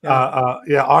 land.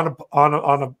 Yeah.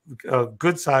 On a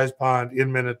good sized pond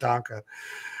in Minnetonka,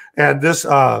 and this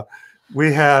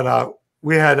we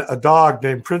had a dog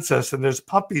named Princess, and there's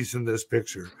puppies in this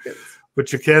picture,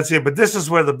 but you can't see it. But this is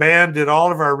where the band did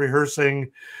all of our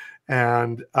rehearsing,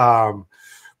 and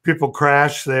people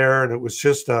crashed there, and it was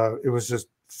just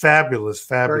fabulous.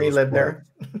 Bernie lived there.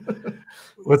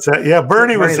 What's that? Yeah,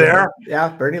 Bernie was there. Yeah,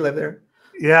 Bernie lived there.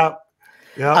 Yeah.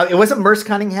 Yeah. It wasn't Merce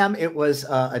Cunningham. It was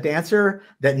a dancer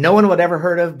that no one would ever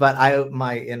heard of. But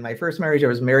in my first marriage, I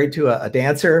was married to a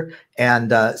dancer,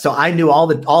 and so I knew all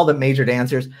the major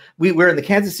dancers. We were in the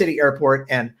Kansas City airport,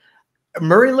 and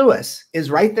Murray Lewis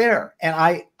is right there. And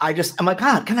I'm like,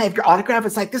 God, can I have your autograph?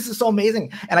 It's like, this is so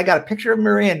amazing. And I got a picture of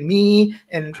Murray and me,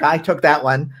 and I took that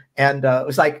one, and it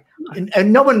was like,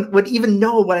 and no one would even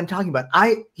know what I'm talking about.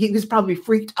 He was probably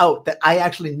freaked out that I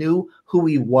actually knew who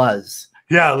he was.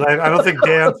 Yeah, like, I don't think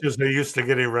dancers are used to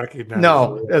getting recognized.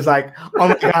 No, it's like, oh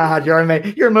my God, you're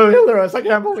Murray Lewis. I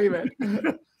can't believe it.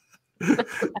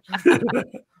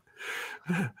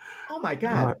 Oh my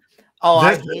God.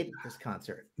 I hated this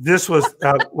concert. This was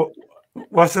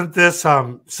wasn't this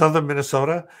Southern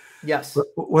Minnesota? Yes.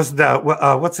 Wasn't that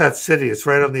what's that city? It's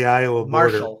right on the Iowa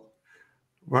border.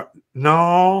 Marshall.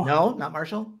 No, not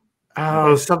Marshall.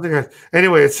 Oh, something else.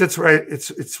 Anyway, it sits right.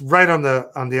 It's right on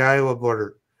the Iowa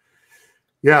border.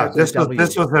 Yeah, this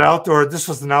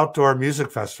was an outdoor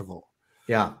music festival.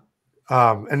 Yeah.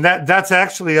 And that's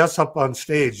actually us up on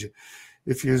stage.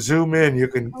 If you zoom in, you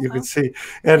can see,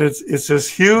 and it's this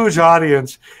huge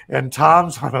audience, and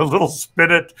Tom's on a little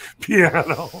spinet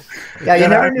piano. Yeah, you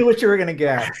never knew what you were gonna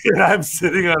get. And I'm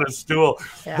sitting on a stool.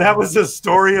 Yeah. That was the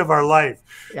story of our life.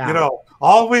 Yeah. You know,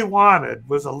 all we wanted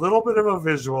was a little bit of a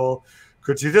visual.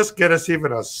 Could you just get us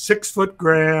even a 6-foot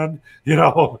grand? You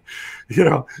know,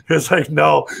 it's like,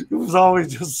 no, it was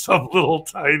always just some little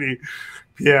tiny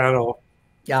piano.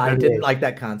 Yeah, I didn't like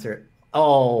that concert.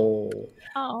 Oh.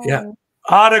 Yeah.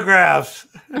 Autographs.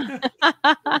 Oh,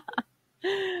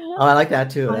 I like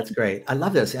that too. That's great. I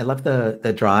love this. I love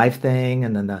the drive thing,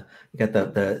 and then you got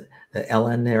the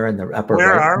Ellen there in the upper.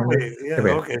 Where right are corner. we? Yeah,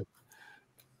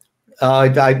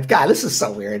 okay. God, this is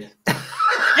so weird.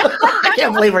 I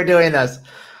can't believe we're doing this.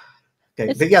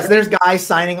 Okay, but yes, there's guys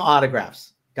signing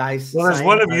autographs. Guys. Well, there's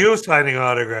one of you signing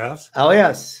autographs. Oh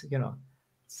yes,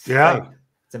 Yeah, right.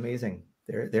 It's amazing.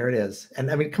 There it is.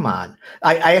 And I mean, come on.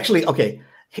 I actually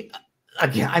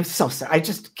Again, I'm so sorry. I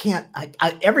just can't.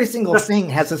 Every single thing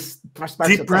has a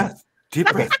deep breath. Deep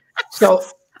Okay. breath. So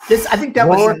this, I think that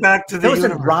Roll was it back to the that was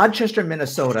in universe. Rochester,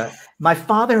 Minnesota. My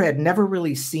father had never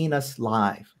really seen us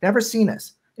live, never seen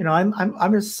us. You know,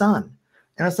 I'm his son,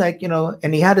 and it's like, you know,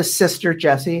 and he had his sister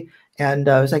Jessie, and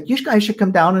I was like, you guys should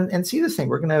come down and see this thing.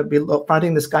 We're gonna be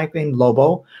fronting this guy named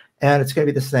Lobo, and it's gonna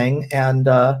be this thing, and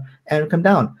come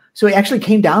down. So he actually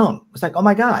came down. It was like, oh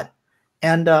my god,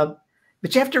 and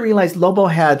but you have to realize Lobo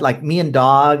had like me and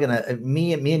dog, and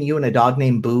me and you and a dog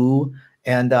named Boo.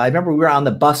 And I remember we were on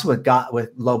the bus with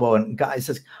Lobo, and guy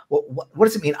says, well, what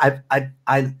does it mean?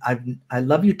 I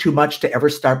love you too much to ever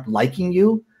start liking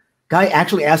you. Guy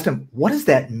actually asked him, what does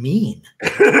that mean?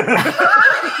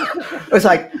 It was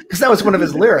like, because that was one of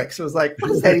his lyrics. It was like, what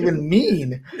does that even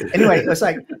mean? Anyway, it was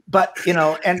like, but you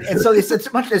know, and so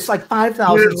it's like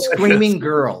 5,000 screaming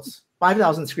girls,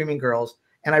 5,000 screaming girls.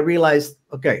 And I realized,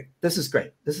 okay, this is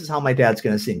great. This is how my dad's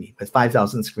going to see me, with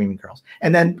 5,000 screaming girls.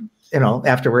 And then, you know,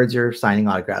 afterwards you're signing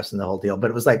autographs and the whole deal.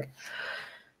 But it was like,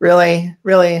 really?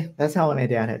 That's how my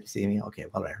dad had to see me? Okay,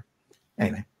 whatever.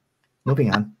 Anyway,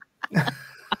 moving on.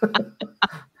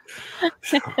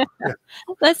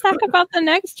 Let's talk about the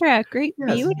next track. Great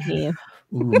Yes. Beauty.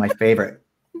 Ooh, my favorite.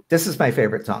 This is my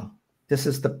favorite song. This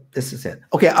is it.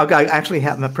 Okay, I actually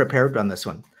have prepared on this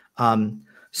one.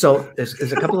 So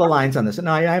there's a couple of lines on this.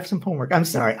 No, I have some homework. I'm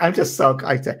sorry. I'm just so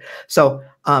excited. So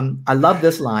I love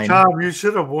this line. Tom, you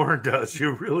should have warned us.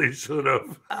 You really should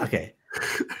have. Okay.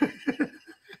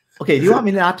 Okay. Do you want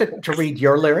me not to read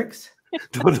your lyrics?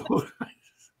 No.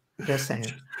 Just saying.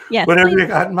 Yes. Whatever please. you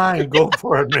got in mind, go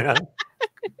for it, man.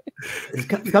 There's a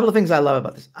couple of things I love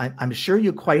about this. I'm sure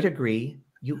you quite agree.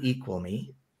 You equal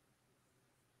me.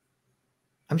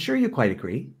 I'm sure you quite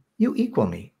agree. You equal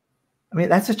me. I mean,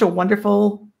 that's such a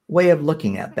wonderful way of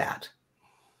looking at that.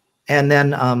 And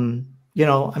then, you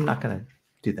know, I'm not going to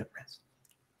do that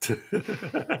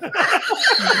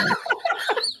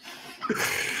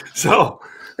So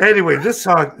anyway, this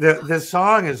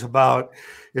song is about,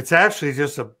 it's actually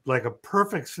just like a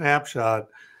perfect snapshot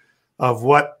of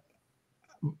what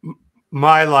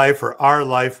my life or our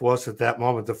life was at that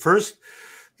moment. The first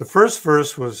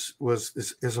verse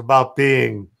is about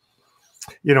being,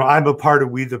 you know, I'm a part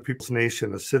of We the People's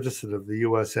Nation, a citizen of the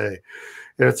USA.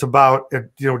 And it's about,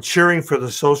 you know, cheering for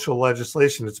the social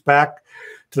legislation. It's back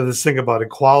to this thing about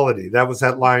equality. That was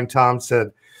that line Tom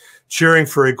said, cheering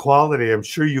for equality. I'm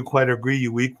sure you quite agree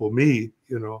you equal me,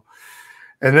 you know.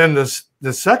 And then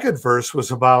the second verse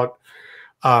was about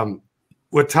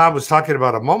what Tom was talking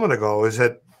about a moment ago, is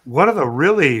that one of the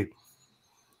really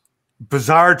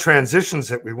bizarre transitions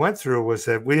that we went through was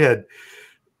that we had,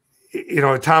 you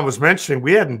know, Tom was mentioning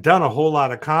we hadn't done a whole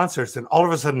lot of concerts, and all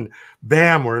of a sudden,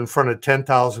 bam, we're in front of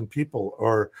 10,000 people,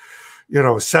 or, you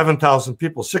know, 7,000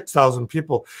 people, 6,000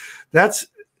 people. That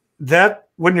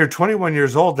when you're 21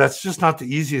 years old, that's just not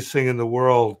the easiest thing in the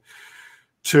world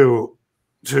to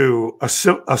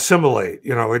assimilate.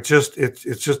 You know,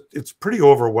 it's pretty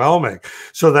overwhelming.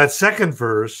 So that second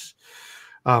verse,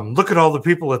 look at all the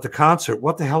people at the concert.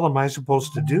 What the hell am I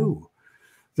supposed to do?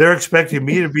 They're expecting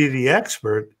me to be the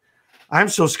expert. I'm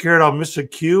so scared I'll miss a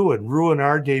cue and ruin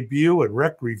our debut and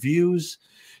wreck reviews.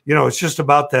 You know, it's just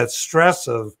about that stress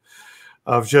of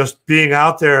just being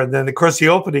out there. And then, of course, the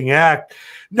opening act,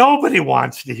 nobody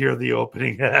wants to hear the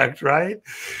opening act, right?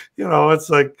 You know, it's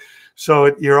like,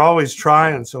 so you're always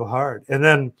trying so hard. And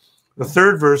then the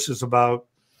third verse is about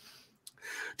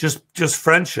just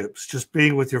friendships, just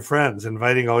being with your friends,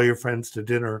 inviting all your friends to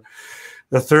dinner.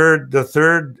 The third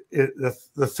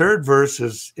verse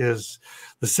is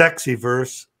the sexy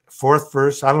verse. Fourth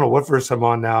verse, I don't know what verse I'm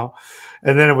on now,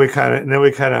 and then we kind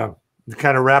of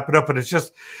wrap it up. And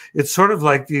it's sort of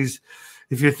like these.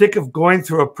 If you think of going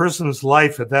through a person's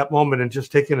life at that moment and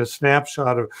just taking a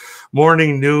snapshot of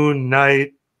morning, noon,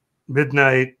 night,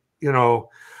 midnight, you know,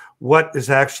 what is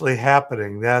actually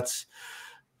happening. That's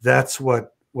kind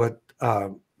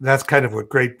of what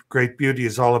great beauty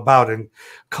is all about, and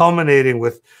culminating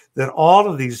with that all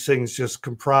of these things just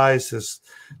comprise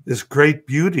this great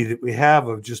beauty that we have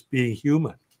of just being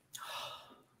human.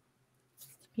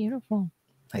 Beautiful.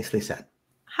 Nicely said.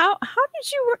 How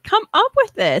did you come up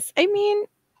with this? I mean,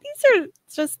 these are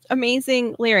just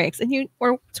amazing lyrics. And you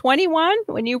were 21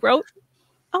 when you wrote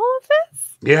all of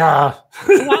this? Yeah.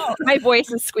 Wow, my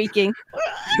voice is squeaking.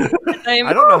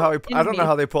 I don't know how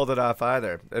they pulled it off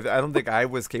either. I don't think I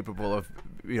was capable of,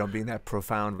 you know, being that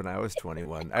profound when I was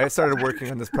 21. I started working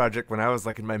on this project when I was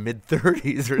like in my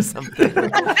mid-30s or something,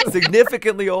 like,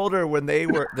 significantly older than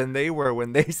they were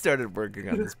when they started working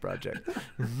on this project.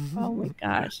 Oh my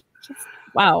gosh!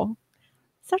 Wow,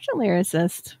 such a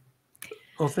lyricist.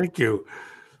 Well, thank you.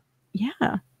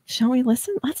 Yeah. Shall we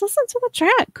listen? Let's listen to the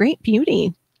track. Great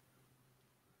Beauty.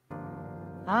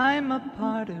 I'm a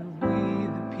part of we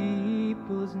the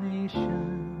people's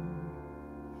nation,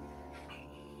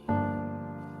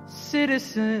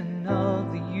 citizen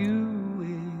of the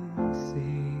USA,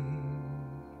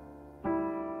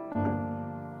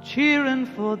 cheering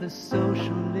for the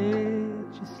social legislation,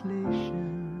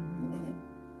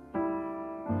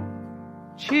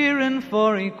 cheering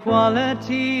for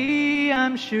equality.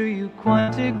 I'm sure you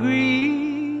quite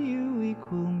agree, you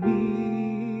equal me.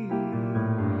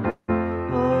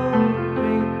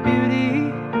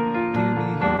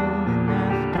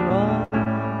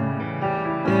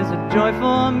 Joy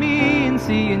for me in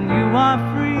seeing you are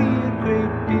free, a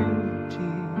great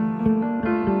beauty.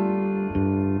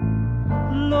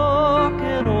 Look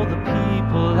at all the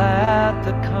people at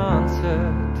the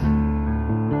concert.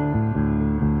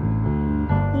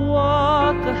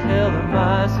 What the hell am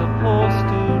I supposed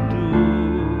to do?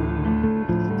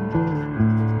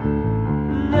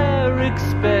 They're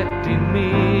expecting me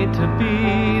to be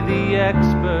the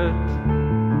expert.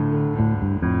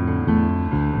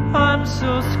 I'm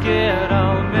so scared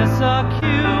I'll miss our cue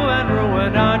and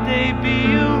ruin our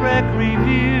debut rec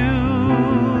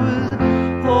reviews.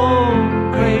 Oh,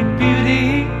 great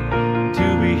beauty, to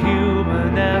be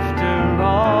human after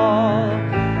all.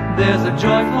 There's a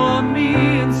joy for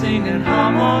me in singing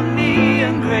harmony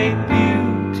and great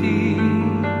beauty.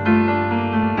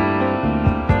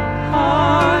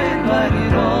 I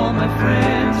invited all my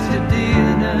friends to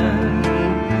dinner.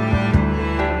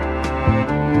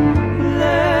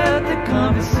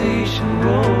 Conversation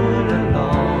roll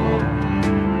along.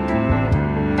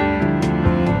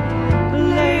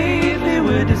 Lately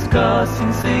we're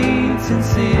discussing saints and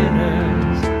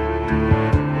sinners,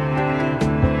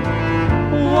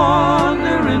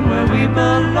 wondering where we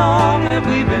belong. Have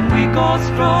we been weak or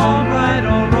strong, right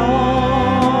or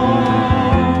wrong?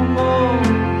 Oh,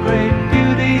 great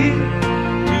beauty,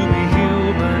 to be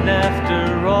human after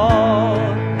all.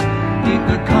 In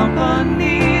good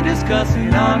company,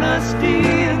 discussing honesty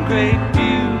and great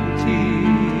beauty.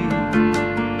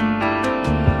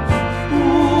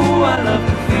 Ooh, I love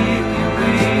to feel you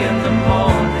in the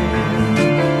morning.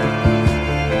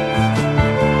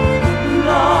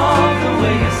 Love the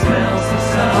way you smell so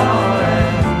sour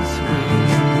and sweet.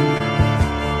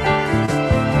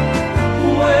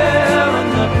 Wearing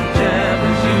the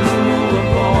pajamas you were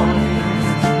born in.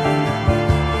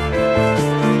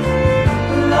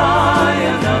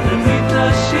 Lying underneath the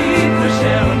sheet, we're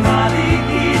sharing body,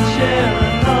 each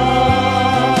sharing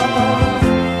love.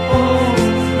 Oh,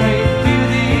 great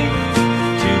beauty,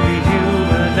 to be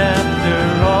human after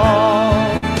all.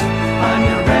 I'm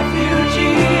your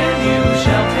refugee and you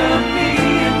shelter me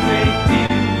in great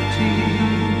beauty.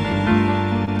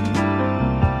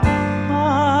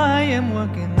 I am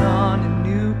working on a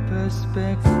new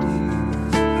perspective,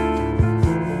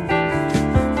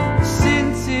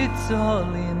 since it's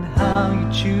all in how you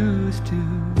choose to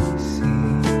see.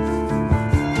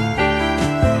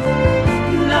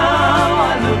 Now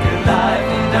I look at life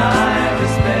and I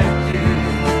respect it.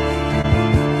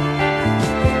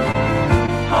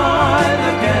 I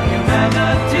look at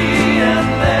humanity and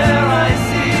there I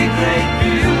see great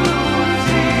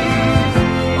beauty.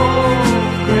 Oh,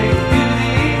 great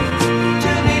beauty,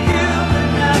 to be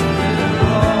human after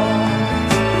all.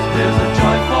 There's a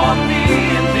joy for me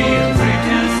in being free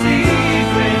to see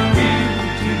great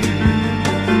beauty.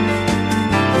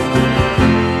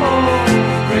 Oh,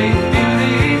 great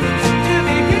beauty, to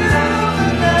be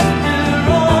human after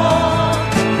all.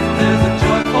 There's a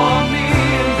joy for me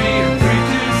in being free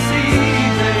to see.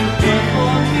 There's a joy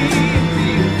for me in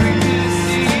being free to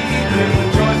see. There's a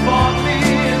joy for me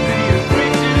in being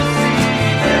free to see.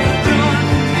 There's a joy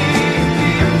for me in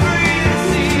being free to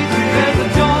see. There's a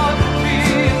joy for me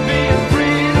in being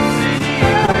free to see.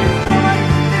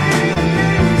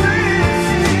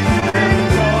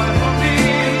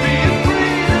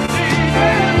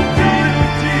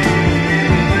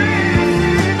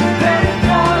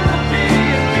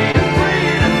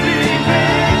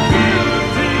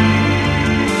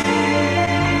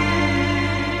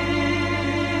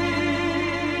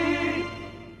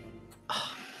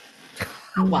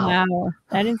 Wow,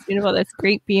 that is beautiful. That's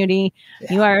great beauty.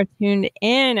 Yeah. You are tuned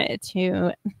in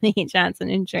to the Johnson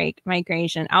and Drake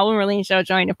Migration album release show,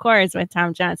 joined, of course, with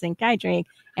Tom Johnson, Guy Drake,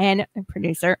 and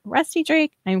producer Rusty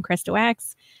Drake. I'm Krista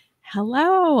Wax.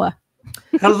 Hello.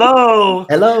 Hello.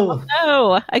 Hello.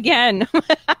 Hello again.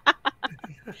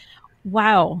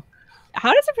 Wow.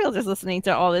 How does it feel just listening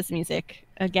to all this music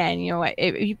again? You know what?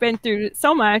 You've been through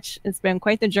so much. It's been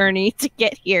quite the journey to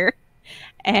get here,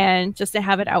 and just to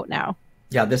have it out now.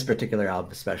 Yeah, this particular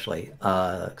album especially,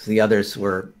 because the others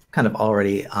were kind of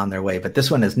already on their way. But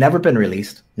this one has never been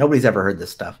released. Nobody's ever heard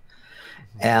this stuff.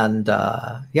 And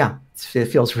yeah, it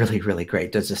feels really, really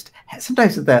great. There's just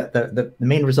sometimes the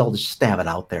main result is just to have it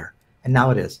out there. And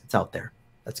now it's out there.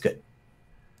 That's good.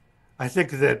 I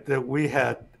think that we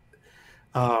had,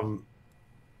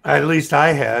 at least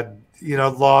I had,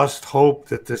 lost hope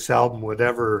that this album would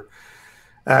ever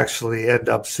actually end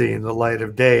up seeing the light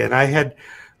of day. And I had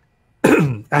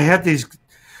these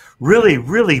really,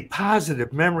 really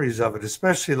positive memories of it,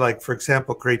 especially like, for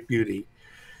example, Great Beauty.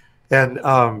 And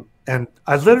I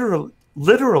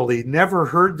literally never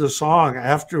heard the song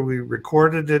after we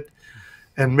recorded it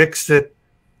and mixed it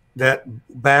that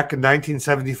back in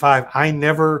 1975. I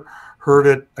never heard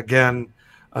it again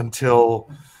until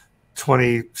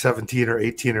 2017 or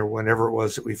 18 or whenever it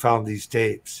was that we found these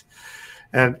tapes.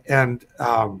 And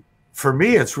for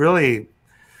me, it's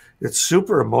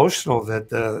super emotional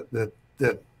that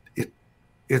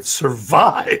it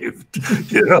survived.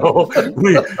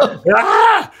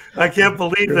 I can't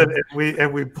believe it.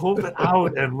 And we pulled it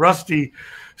out, and Rusty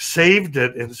saved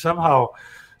it and somehow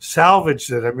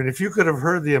salvaged it. I mean, if you could have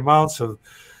heard the amounts of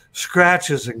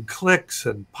scratches and clicks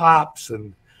and pops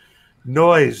and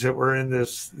noise that were in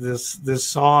this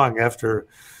song after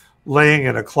laying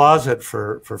in a closet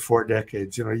for 4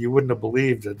 decades, you wouldn't have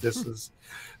believed that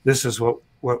this is what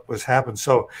was happening.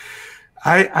 So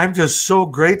I'm just so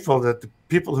grateful that the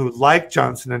people who like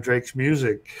Johnson and Drake's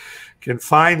music can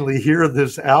finally hear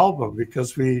this album,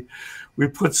 because we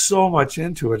put so much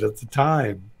into it at the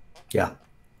time. Yeah.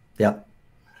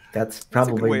 That's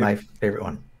probably my favorite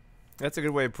one. That's a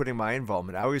good way of putting my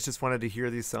involvement. I always just wanted to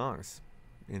hear these songs.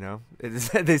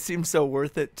 They seem so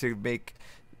worth it to make,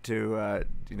 to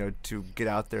get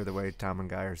out there the way Tom and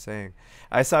Guy are saying.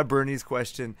 I saw Bernie's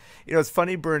question. It's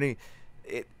funny, Bernie.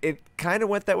 It kind of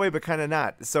went that way, but kind of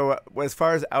not. So as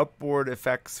far as outboard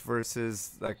effects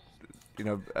versus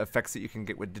effects that you can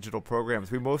get with digital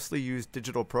programs, we mostly use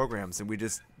digital programs, and we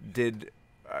just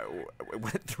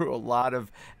went through a lot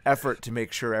of effort to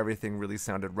make sure everything really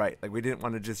sounded right. Like, we didn't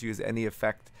want to just use any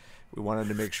effect. We wanted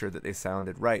to make sure that they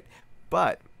sounded right.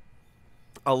 But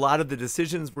a lot of the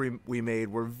decisions we made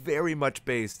were very much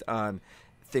based on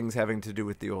things having to do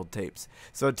with the old tapes.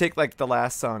 So take like the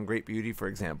last song, Great Beauty, for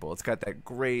example. It's got that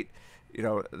great,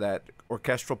 that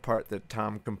orchestral part that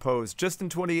Tom composed just in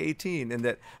 2018, and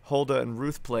that Hulda and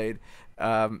Ruth played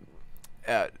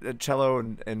cello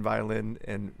and violin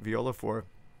and viola for.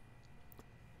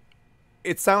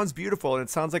 It sounds beautiful, and it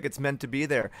sounds like it's meant to be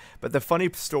there. But the funny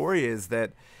story is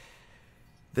that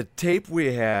the tape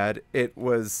we had, it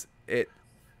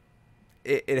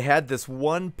had this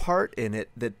one part in it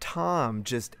that Tom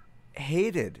just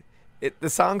hated. The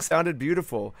song sounded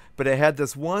beautiful, but it had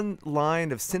this one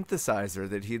line of synthesizer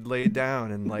that he'd laid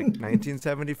down in like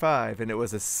 1975, and it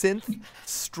was a synth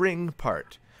string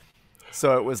part.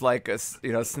 So it was like it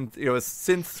was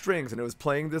synth strings, and it was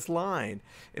playing this line,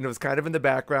 and it was kind of in the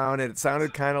background, and it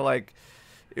sounded kind of like,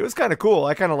 it was kind of cool.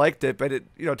 I kind of liked it, but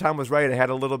Tom was right. It had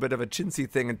a little bit of a chintzy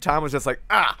thing, and Tom was just like,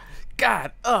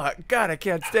 God, I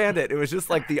can't stand it. It was just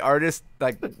like the artist,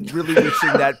 like, really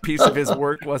wishing that piece of his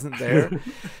work wasn't there.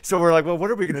 So we're like, well, what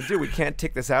are we going to do? We can't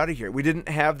take this out of here. We didn't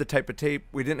have the type of tape.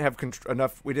 We didn't have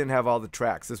enough. We didn't have all the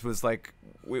tracks. This was like,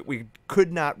 we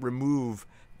could not remove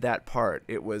that part.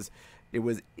 It was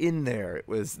in there.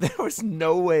 There was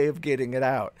no way of getting it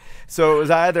out. So it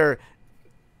was either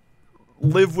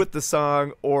live with the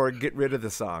song or get rid of the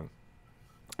song.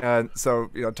 And so,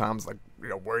 Tom's like,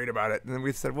 worried about it. And then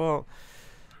we said, well,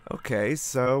 okay,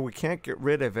 so we can't get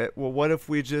rid of it. Well, what if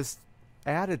we just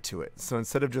added to it? So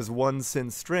instead of just one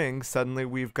synth string, suddenly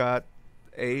we've got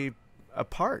a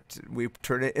part. We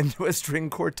turn it into a string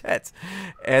quartet.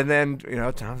 And then,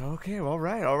 Tom's okay, all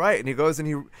right. And he goes and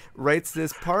he writes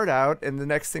this part out, and the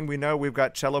next thing we know, we've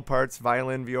got cello parts,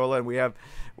 violin, viola, and we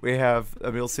have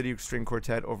a Mill City String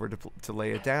Quartet over to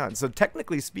lay it down. So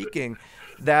technically speaking,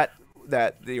 that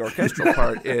the orchestral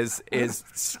part is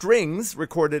strings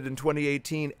recorded in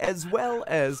 2018, as well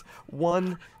as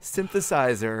one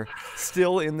synthesizer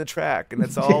still in the track, and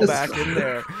it's all back in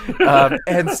there.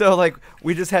 And so, like,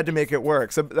 we just had to make it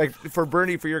work. So, like, for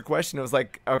Bernie, for your question, it was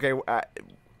like, okay,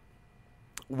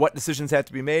 what decisions had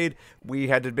to be made? We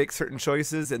had to make certain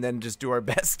choices, and then just do our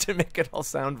best to make it all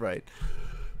sound right.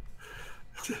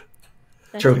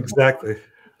 True, exactly.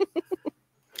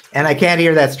 And I can't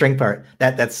hear that string part,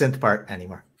 that synth part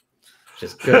anymore.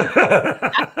 Just good.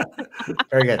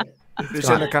 Very good.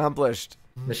 Mission accomplished.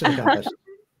 Mission accomplished.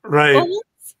 Right. Well,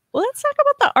 let's talk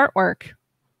about the artwork.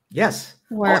 Yes.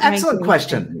 Excellent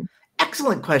question.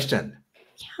 Excellent question.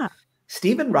 Yeah.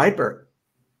 Stephen Rydberg.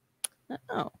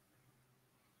 Oh.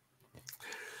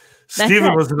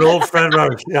 Stephen was an old friend of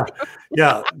ours. Yeah,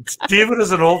 yeah. Stephen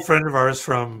is an old friend of ours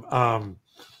from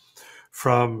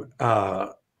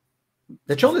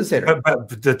the Children's Theater.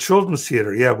 The Children's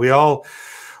Theater. Yeah, we all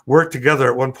worked together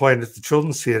at one point at the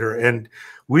Children's Theater, and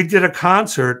we did a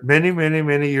concert many, many,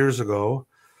 many years ago.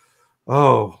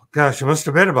 Oh gosh, it must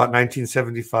have been about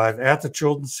 1975 at the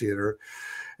Children's Theater,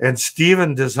 and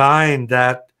Stephen designed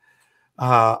that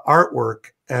artwork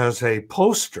as a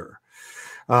poster.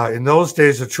 In those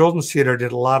days, the Children's Theater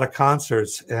did a lot of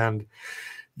concerts, and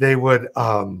they would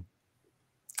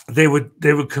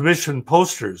commission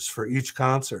posters for each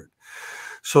concert.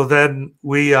 So then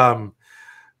we talked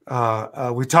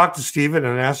to Stephen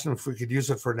and asked him if we could use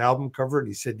it for an album cover, and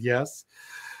he said yes.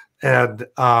 And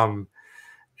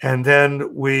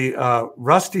then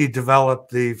Rusty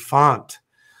developed the font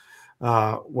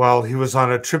while he was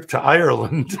on a trip to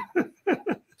Ireland.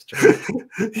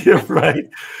 Yeah, right.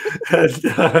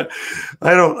 And,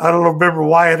 I don't remember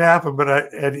why it happened,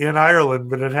 but in Ireland,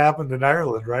 but it happened in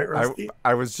Ireland, right, Rusty?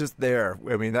 I was just there.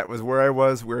 I mean, that was where I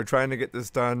was. We were trying to get this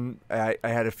done. I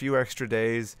had a few extra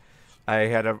days. I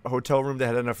had a hotel room that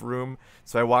had enough room,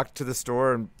 so I walked to the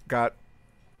store and got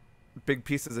big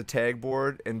pieces of tag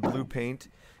board and blue paint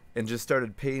and just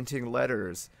started painting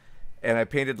letters. And I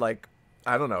painted, like,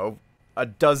 I don't know, a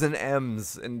dozen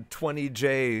M's and 20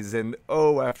 J's and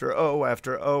O after O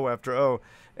after O after O.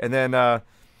 And then,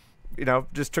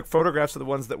 just took photographs of the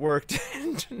ones that worked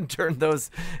and turned those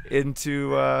into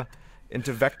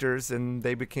vectors, and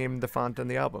they became the font on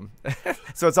the album.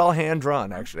 So it's all hand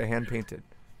drawn, actually, hand painted.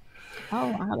 Oh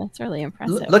wow, that's really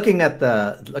impressive. Looking at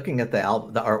the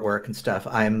album, the artwork and stuff,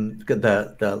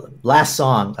 the last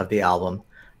song of the album,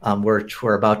 which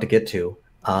we're about to get to,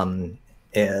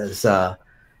 is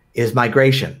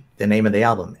Migration, the name of the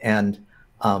album, and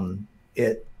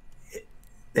the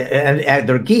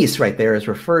geese right there is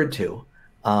referred to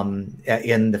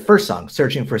in the first song,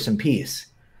 Searching for Some Peace.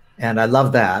 And I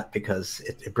love that because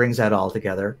it brings that all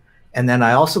together. And then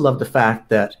I also love the fact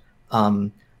that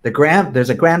there's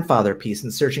a grandfather piece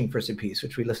in Searching for Some Peace,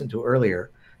 which we listened to earlier.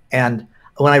 And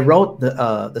when I wrote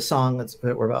the song that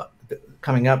we're about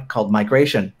coming up called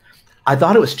Migration, I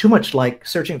thought it was too much like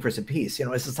Searching for Some Peace.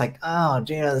 It's just like, oh,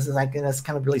 gee, this is like, that's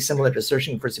kind of really similar to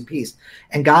Searching for Some Peace.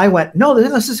 And Guy went, no,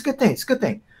 this is a good thing. It's a good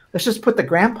thing. Let's just put the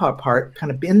grandpa part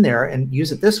kind of in there and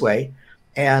use it this way.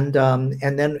 And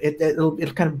then it'll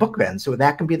kind of bookend. So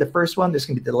that can be the first one. This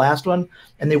can be the last one.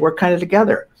 And they work kind of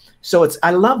together. So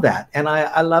I love that. And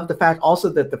I love the fact also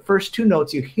that the first two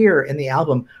notes you hear in the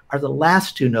album are the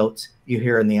last two notes you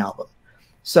hear in the album.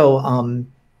 So,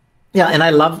 yeah, and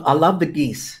I love the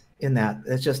geese in that.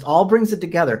 It just all brings it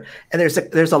together. And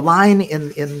there's a line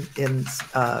in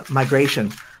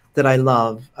Migration that I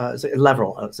love.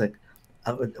 It's like,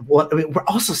 we're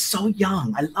also so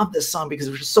young. I love this song because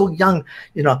we're so young.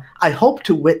 I hope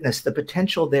to witness the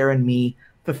potential there in me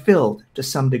fulfilled to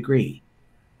some degree.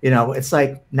 It's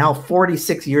like now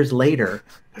 46 years later,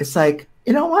 it's like,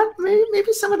 you know what?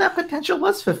 Maybe some of that potential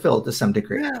was fulfilled to some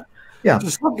degree. Yeah.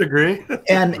 To some degree.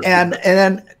 and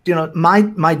then,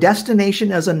 my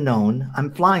destination is unknown.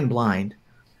 I'm flying blind,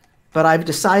 but I've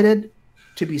decided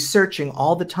to be searching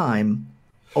all the time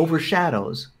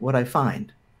overshadows what I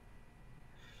find.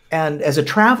 And as a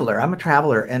traveler, I'm a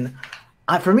traveler, and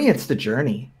for me, it's the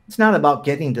journey. It's not about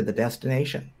getting to the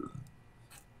destination.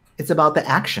 It's about the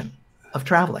action of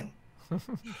traveling.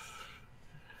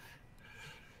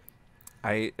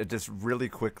 I just really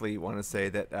quickly want to say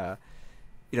that,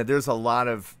 there's a lot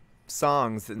of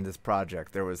songs in this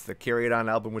project. There was the Carry It On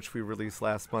album, which we released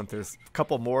last month. There's a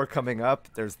couple more coming up.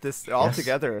 There's this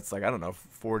altogether. It's like, I don't know,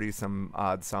 40 some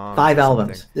odd songs. 5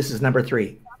 albums. This is number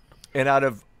 3. And out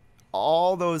of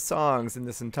all those songs in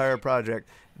this entire project,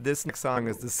 this next song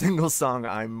is the single song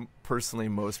I'm personally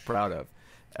most proud of.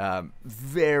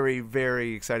 Very,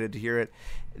 very excited to hear it.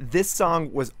 This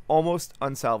song was almost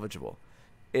unsalvageable.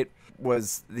 It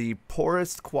was the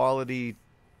poorest quality.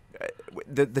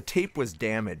 The tape was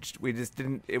damaged. We just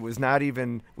didn't. It was not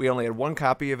even. We only had one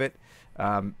copy of it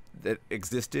that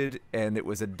existed, and it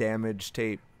was a damaged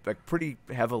tape. Like pretty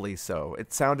heavily so.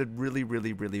 It sounded really,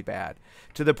 really, really bad,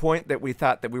 to the point that we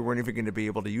thought that we weren't even going to be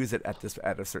able to use it at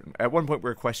one point we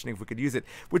were questioning if we could use it,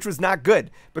 which was not good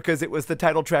because it was the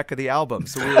title track of the album.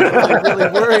 So we were really,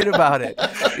 really worried about it.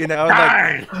 Like,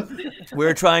 we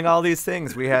were trying all these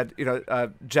things. We had,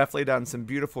 Jeff laid down some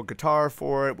beautiful guitar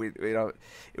for it.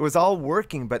 It was all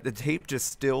working, but the tape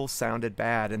just still sounded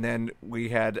bad. And then we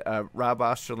had Rob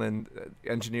Osterlin,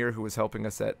 engineer who was helping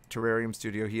us at Terrarium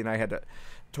Studio. He and I had a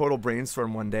total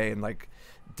brainstorm one day and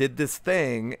did this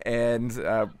thing,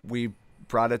 and we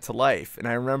brought it to life. And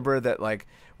I remember that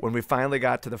when we finally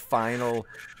got to the final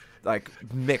like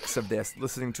mix of this,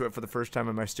 listening to it for the first time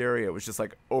in my stereo, it was just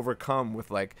like overcome with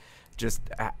like just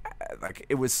like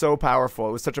it was so powerful.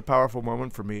 It was such a powerful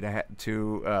moment for me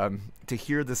to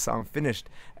hear this song finished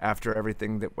after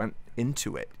everything that went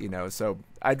into it, you know. So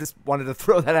I just wanted to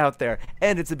throw that out there,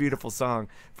 and it's a beautiful song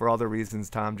for all the reasons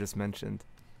Tom just mentioned.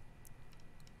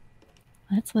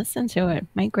 Let's listen to it.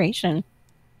 Migration.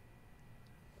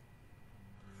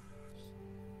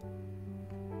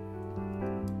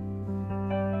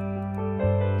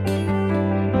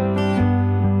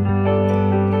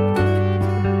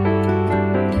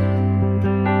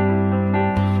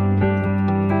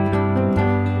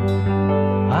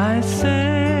 I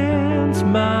sense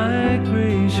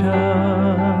migration.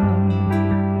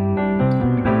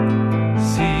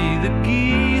 See the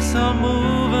geese are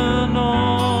moving on.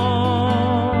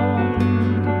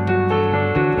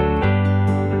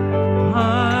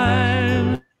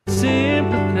 I'm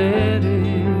sympathetic.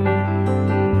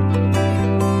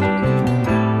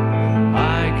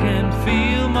 I can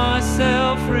feel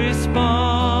myself respond.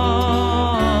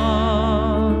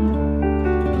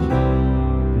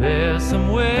 There's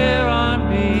somewhere I'm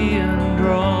being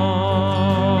drawn.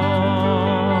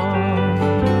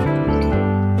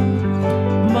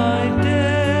 My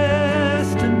destination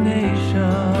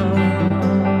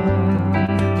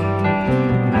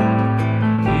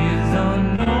is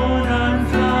unknown. I'm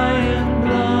flying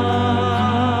blind,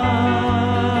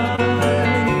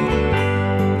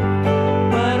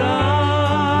 but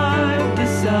I've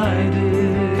decided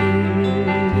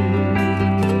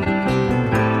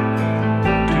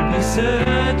to be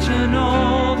searching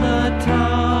all the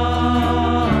time.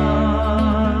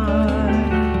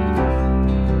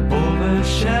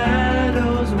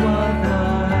 Overshadows what I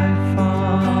find.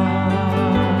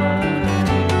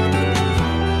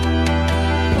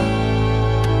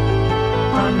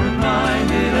 I'm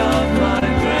reminded of my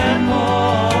grandpa,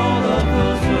 all of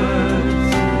those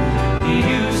words he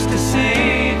used to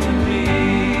say to me.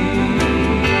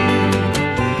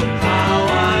 How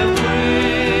I wish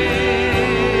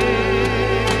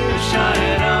I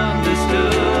had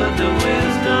understood the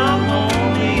wisdom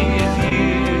only his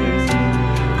years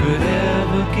could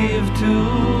ever give to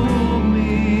me.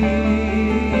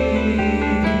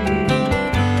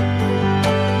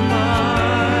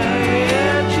 My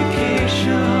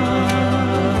education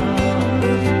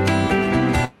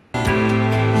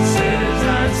says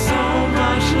I've so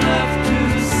much left to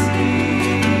see.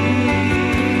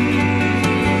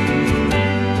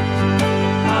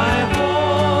 I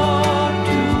hope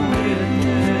to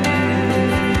witness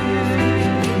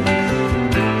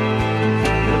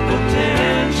the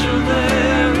potential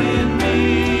there in me,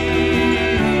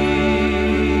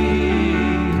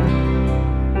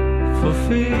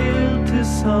 fulfilled to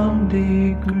some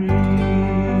degree.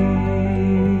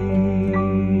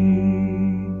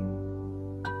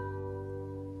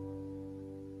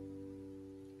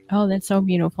 Oh, that's so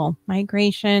beautiful.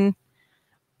 Migration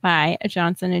by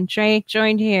Johnson and Drake.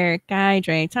 Joined here, Guy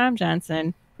Drake, Tom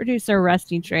Johnson, producer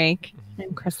Rusty Drake,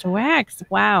 and Krista Wax.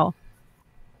 Wow.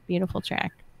 Beautiful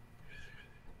track.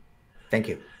 Thank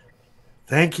you.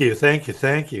 Thank you. Thank you.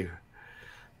 Thank you.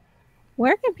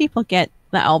 Where can people get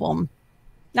the album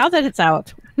now that it's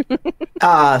out?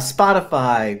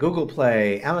 Spotify, Google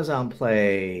Play, Amazon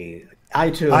Play,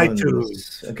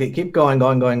 iTunes. Okay, keep going.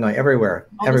 Everywhere,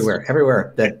 All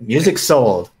everywhere that music's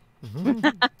sold.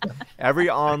 Every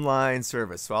online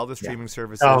service, so all the streaming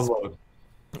services. Download.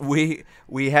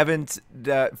 We haven't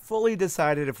fully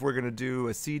decided if we're going to do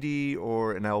a CD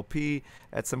or an LP.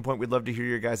 At some point, we'd love to hear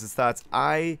your guys' thoughts.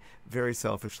 I, very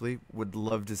selfishly, would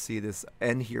love to see this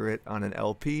and hear it on an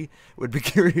LP. Would be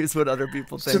curious what other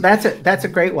people think. So that's a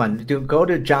great one. Go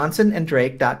to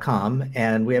johnsonanddrake.com,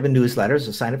 and we have a newsletter,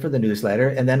 so sign up for the newsletter.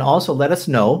 And then also let us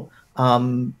know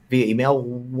via email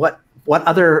what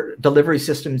other delivery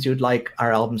systems you'd like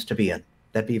our albums to be in.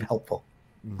 That'd be helpful.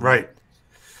 Right.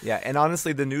 Yeah, and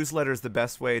honestly, the newsletter is the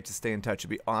best way to stay in touch.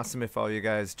 It'd be awesome if all you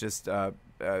guys just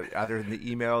either in the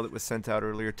email that was sent out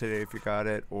earlier today, if you got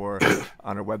it, or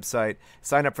on our website,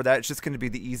 sign up for that. It's just going to be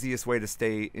the easiest way to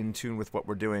stay in tune with what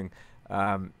we're doing.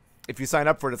 If you sign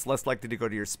up for it, it's less likely to go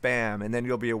to your spam, and then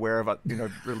you'll be aware of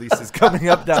releases coming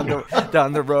up down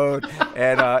the road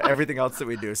and everything else that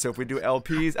we do. So if we do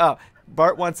LPs,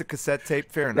 Bart wants a cassette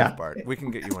tape. Fair enough, Yeah. Bart. We can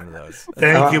get you one of those.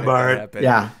 Thank you, Bart.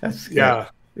 Yeah, that's good.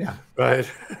 Yeah. Right.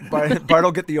 Bart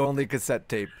will get the only cassette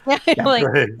tape. Like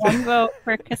Right. one vote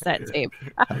for cassette tape.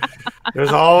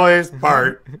 There's always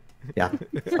Bart. Yeah.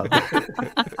 So,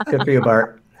 good for you,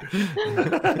 Bart.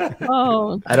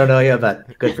 Oh, I don't know you,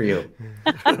 but good for you.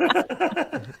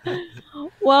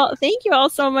 well, thank you all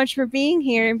so much for being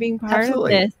here and being part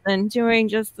Absolutely. of this and doing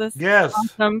just this Yes.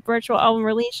 awesome virtual album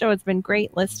release show. It's been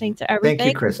great listening to everything.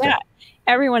 Thank you, Krista. Yeah,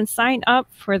 everyone sign up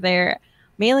for their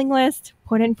mailing list,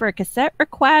 put in for a cassette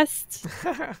request,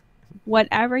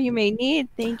 whatever you may need.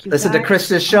 Thank you. Listen to guys.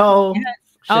 Krista's show. Yes.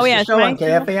 Oh, yeah, show on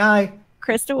KFAI.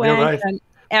 Krista You're Wax right. on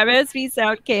MSP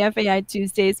Sound KFAI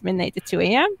Tuesdays, midnight to 2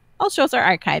 a.m. All shows are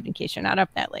archived in case you're not up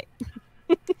that late.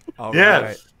 All Yes.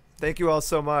 right. Thank you all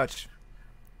so much.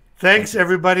 Thanks,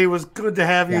 everybody. It was good to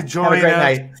have you Yeah, have a join great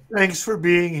us. night. Thanks for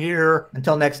being here.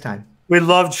 Until next time. We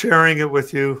loved sharing it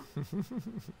with you.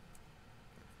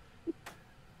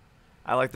 I like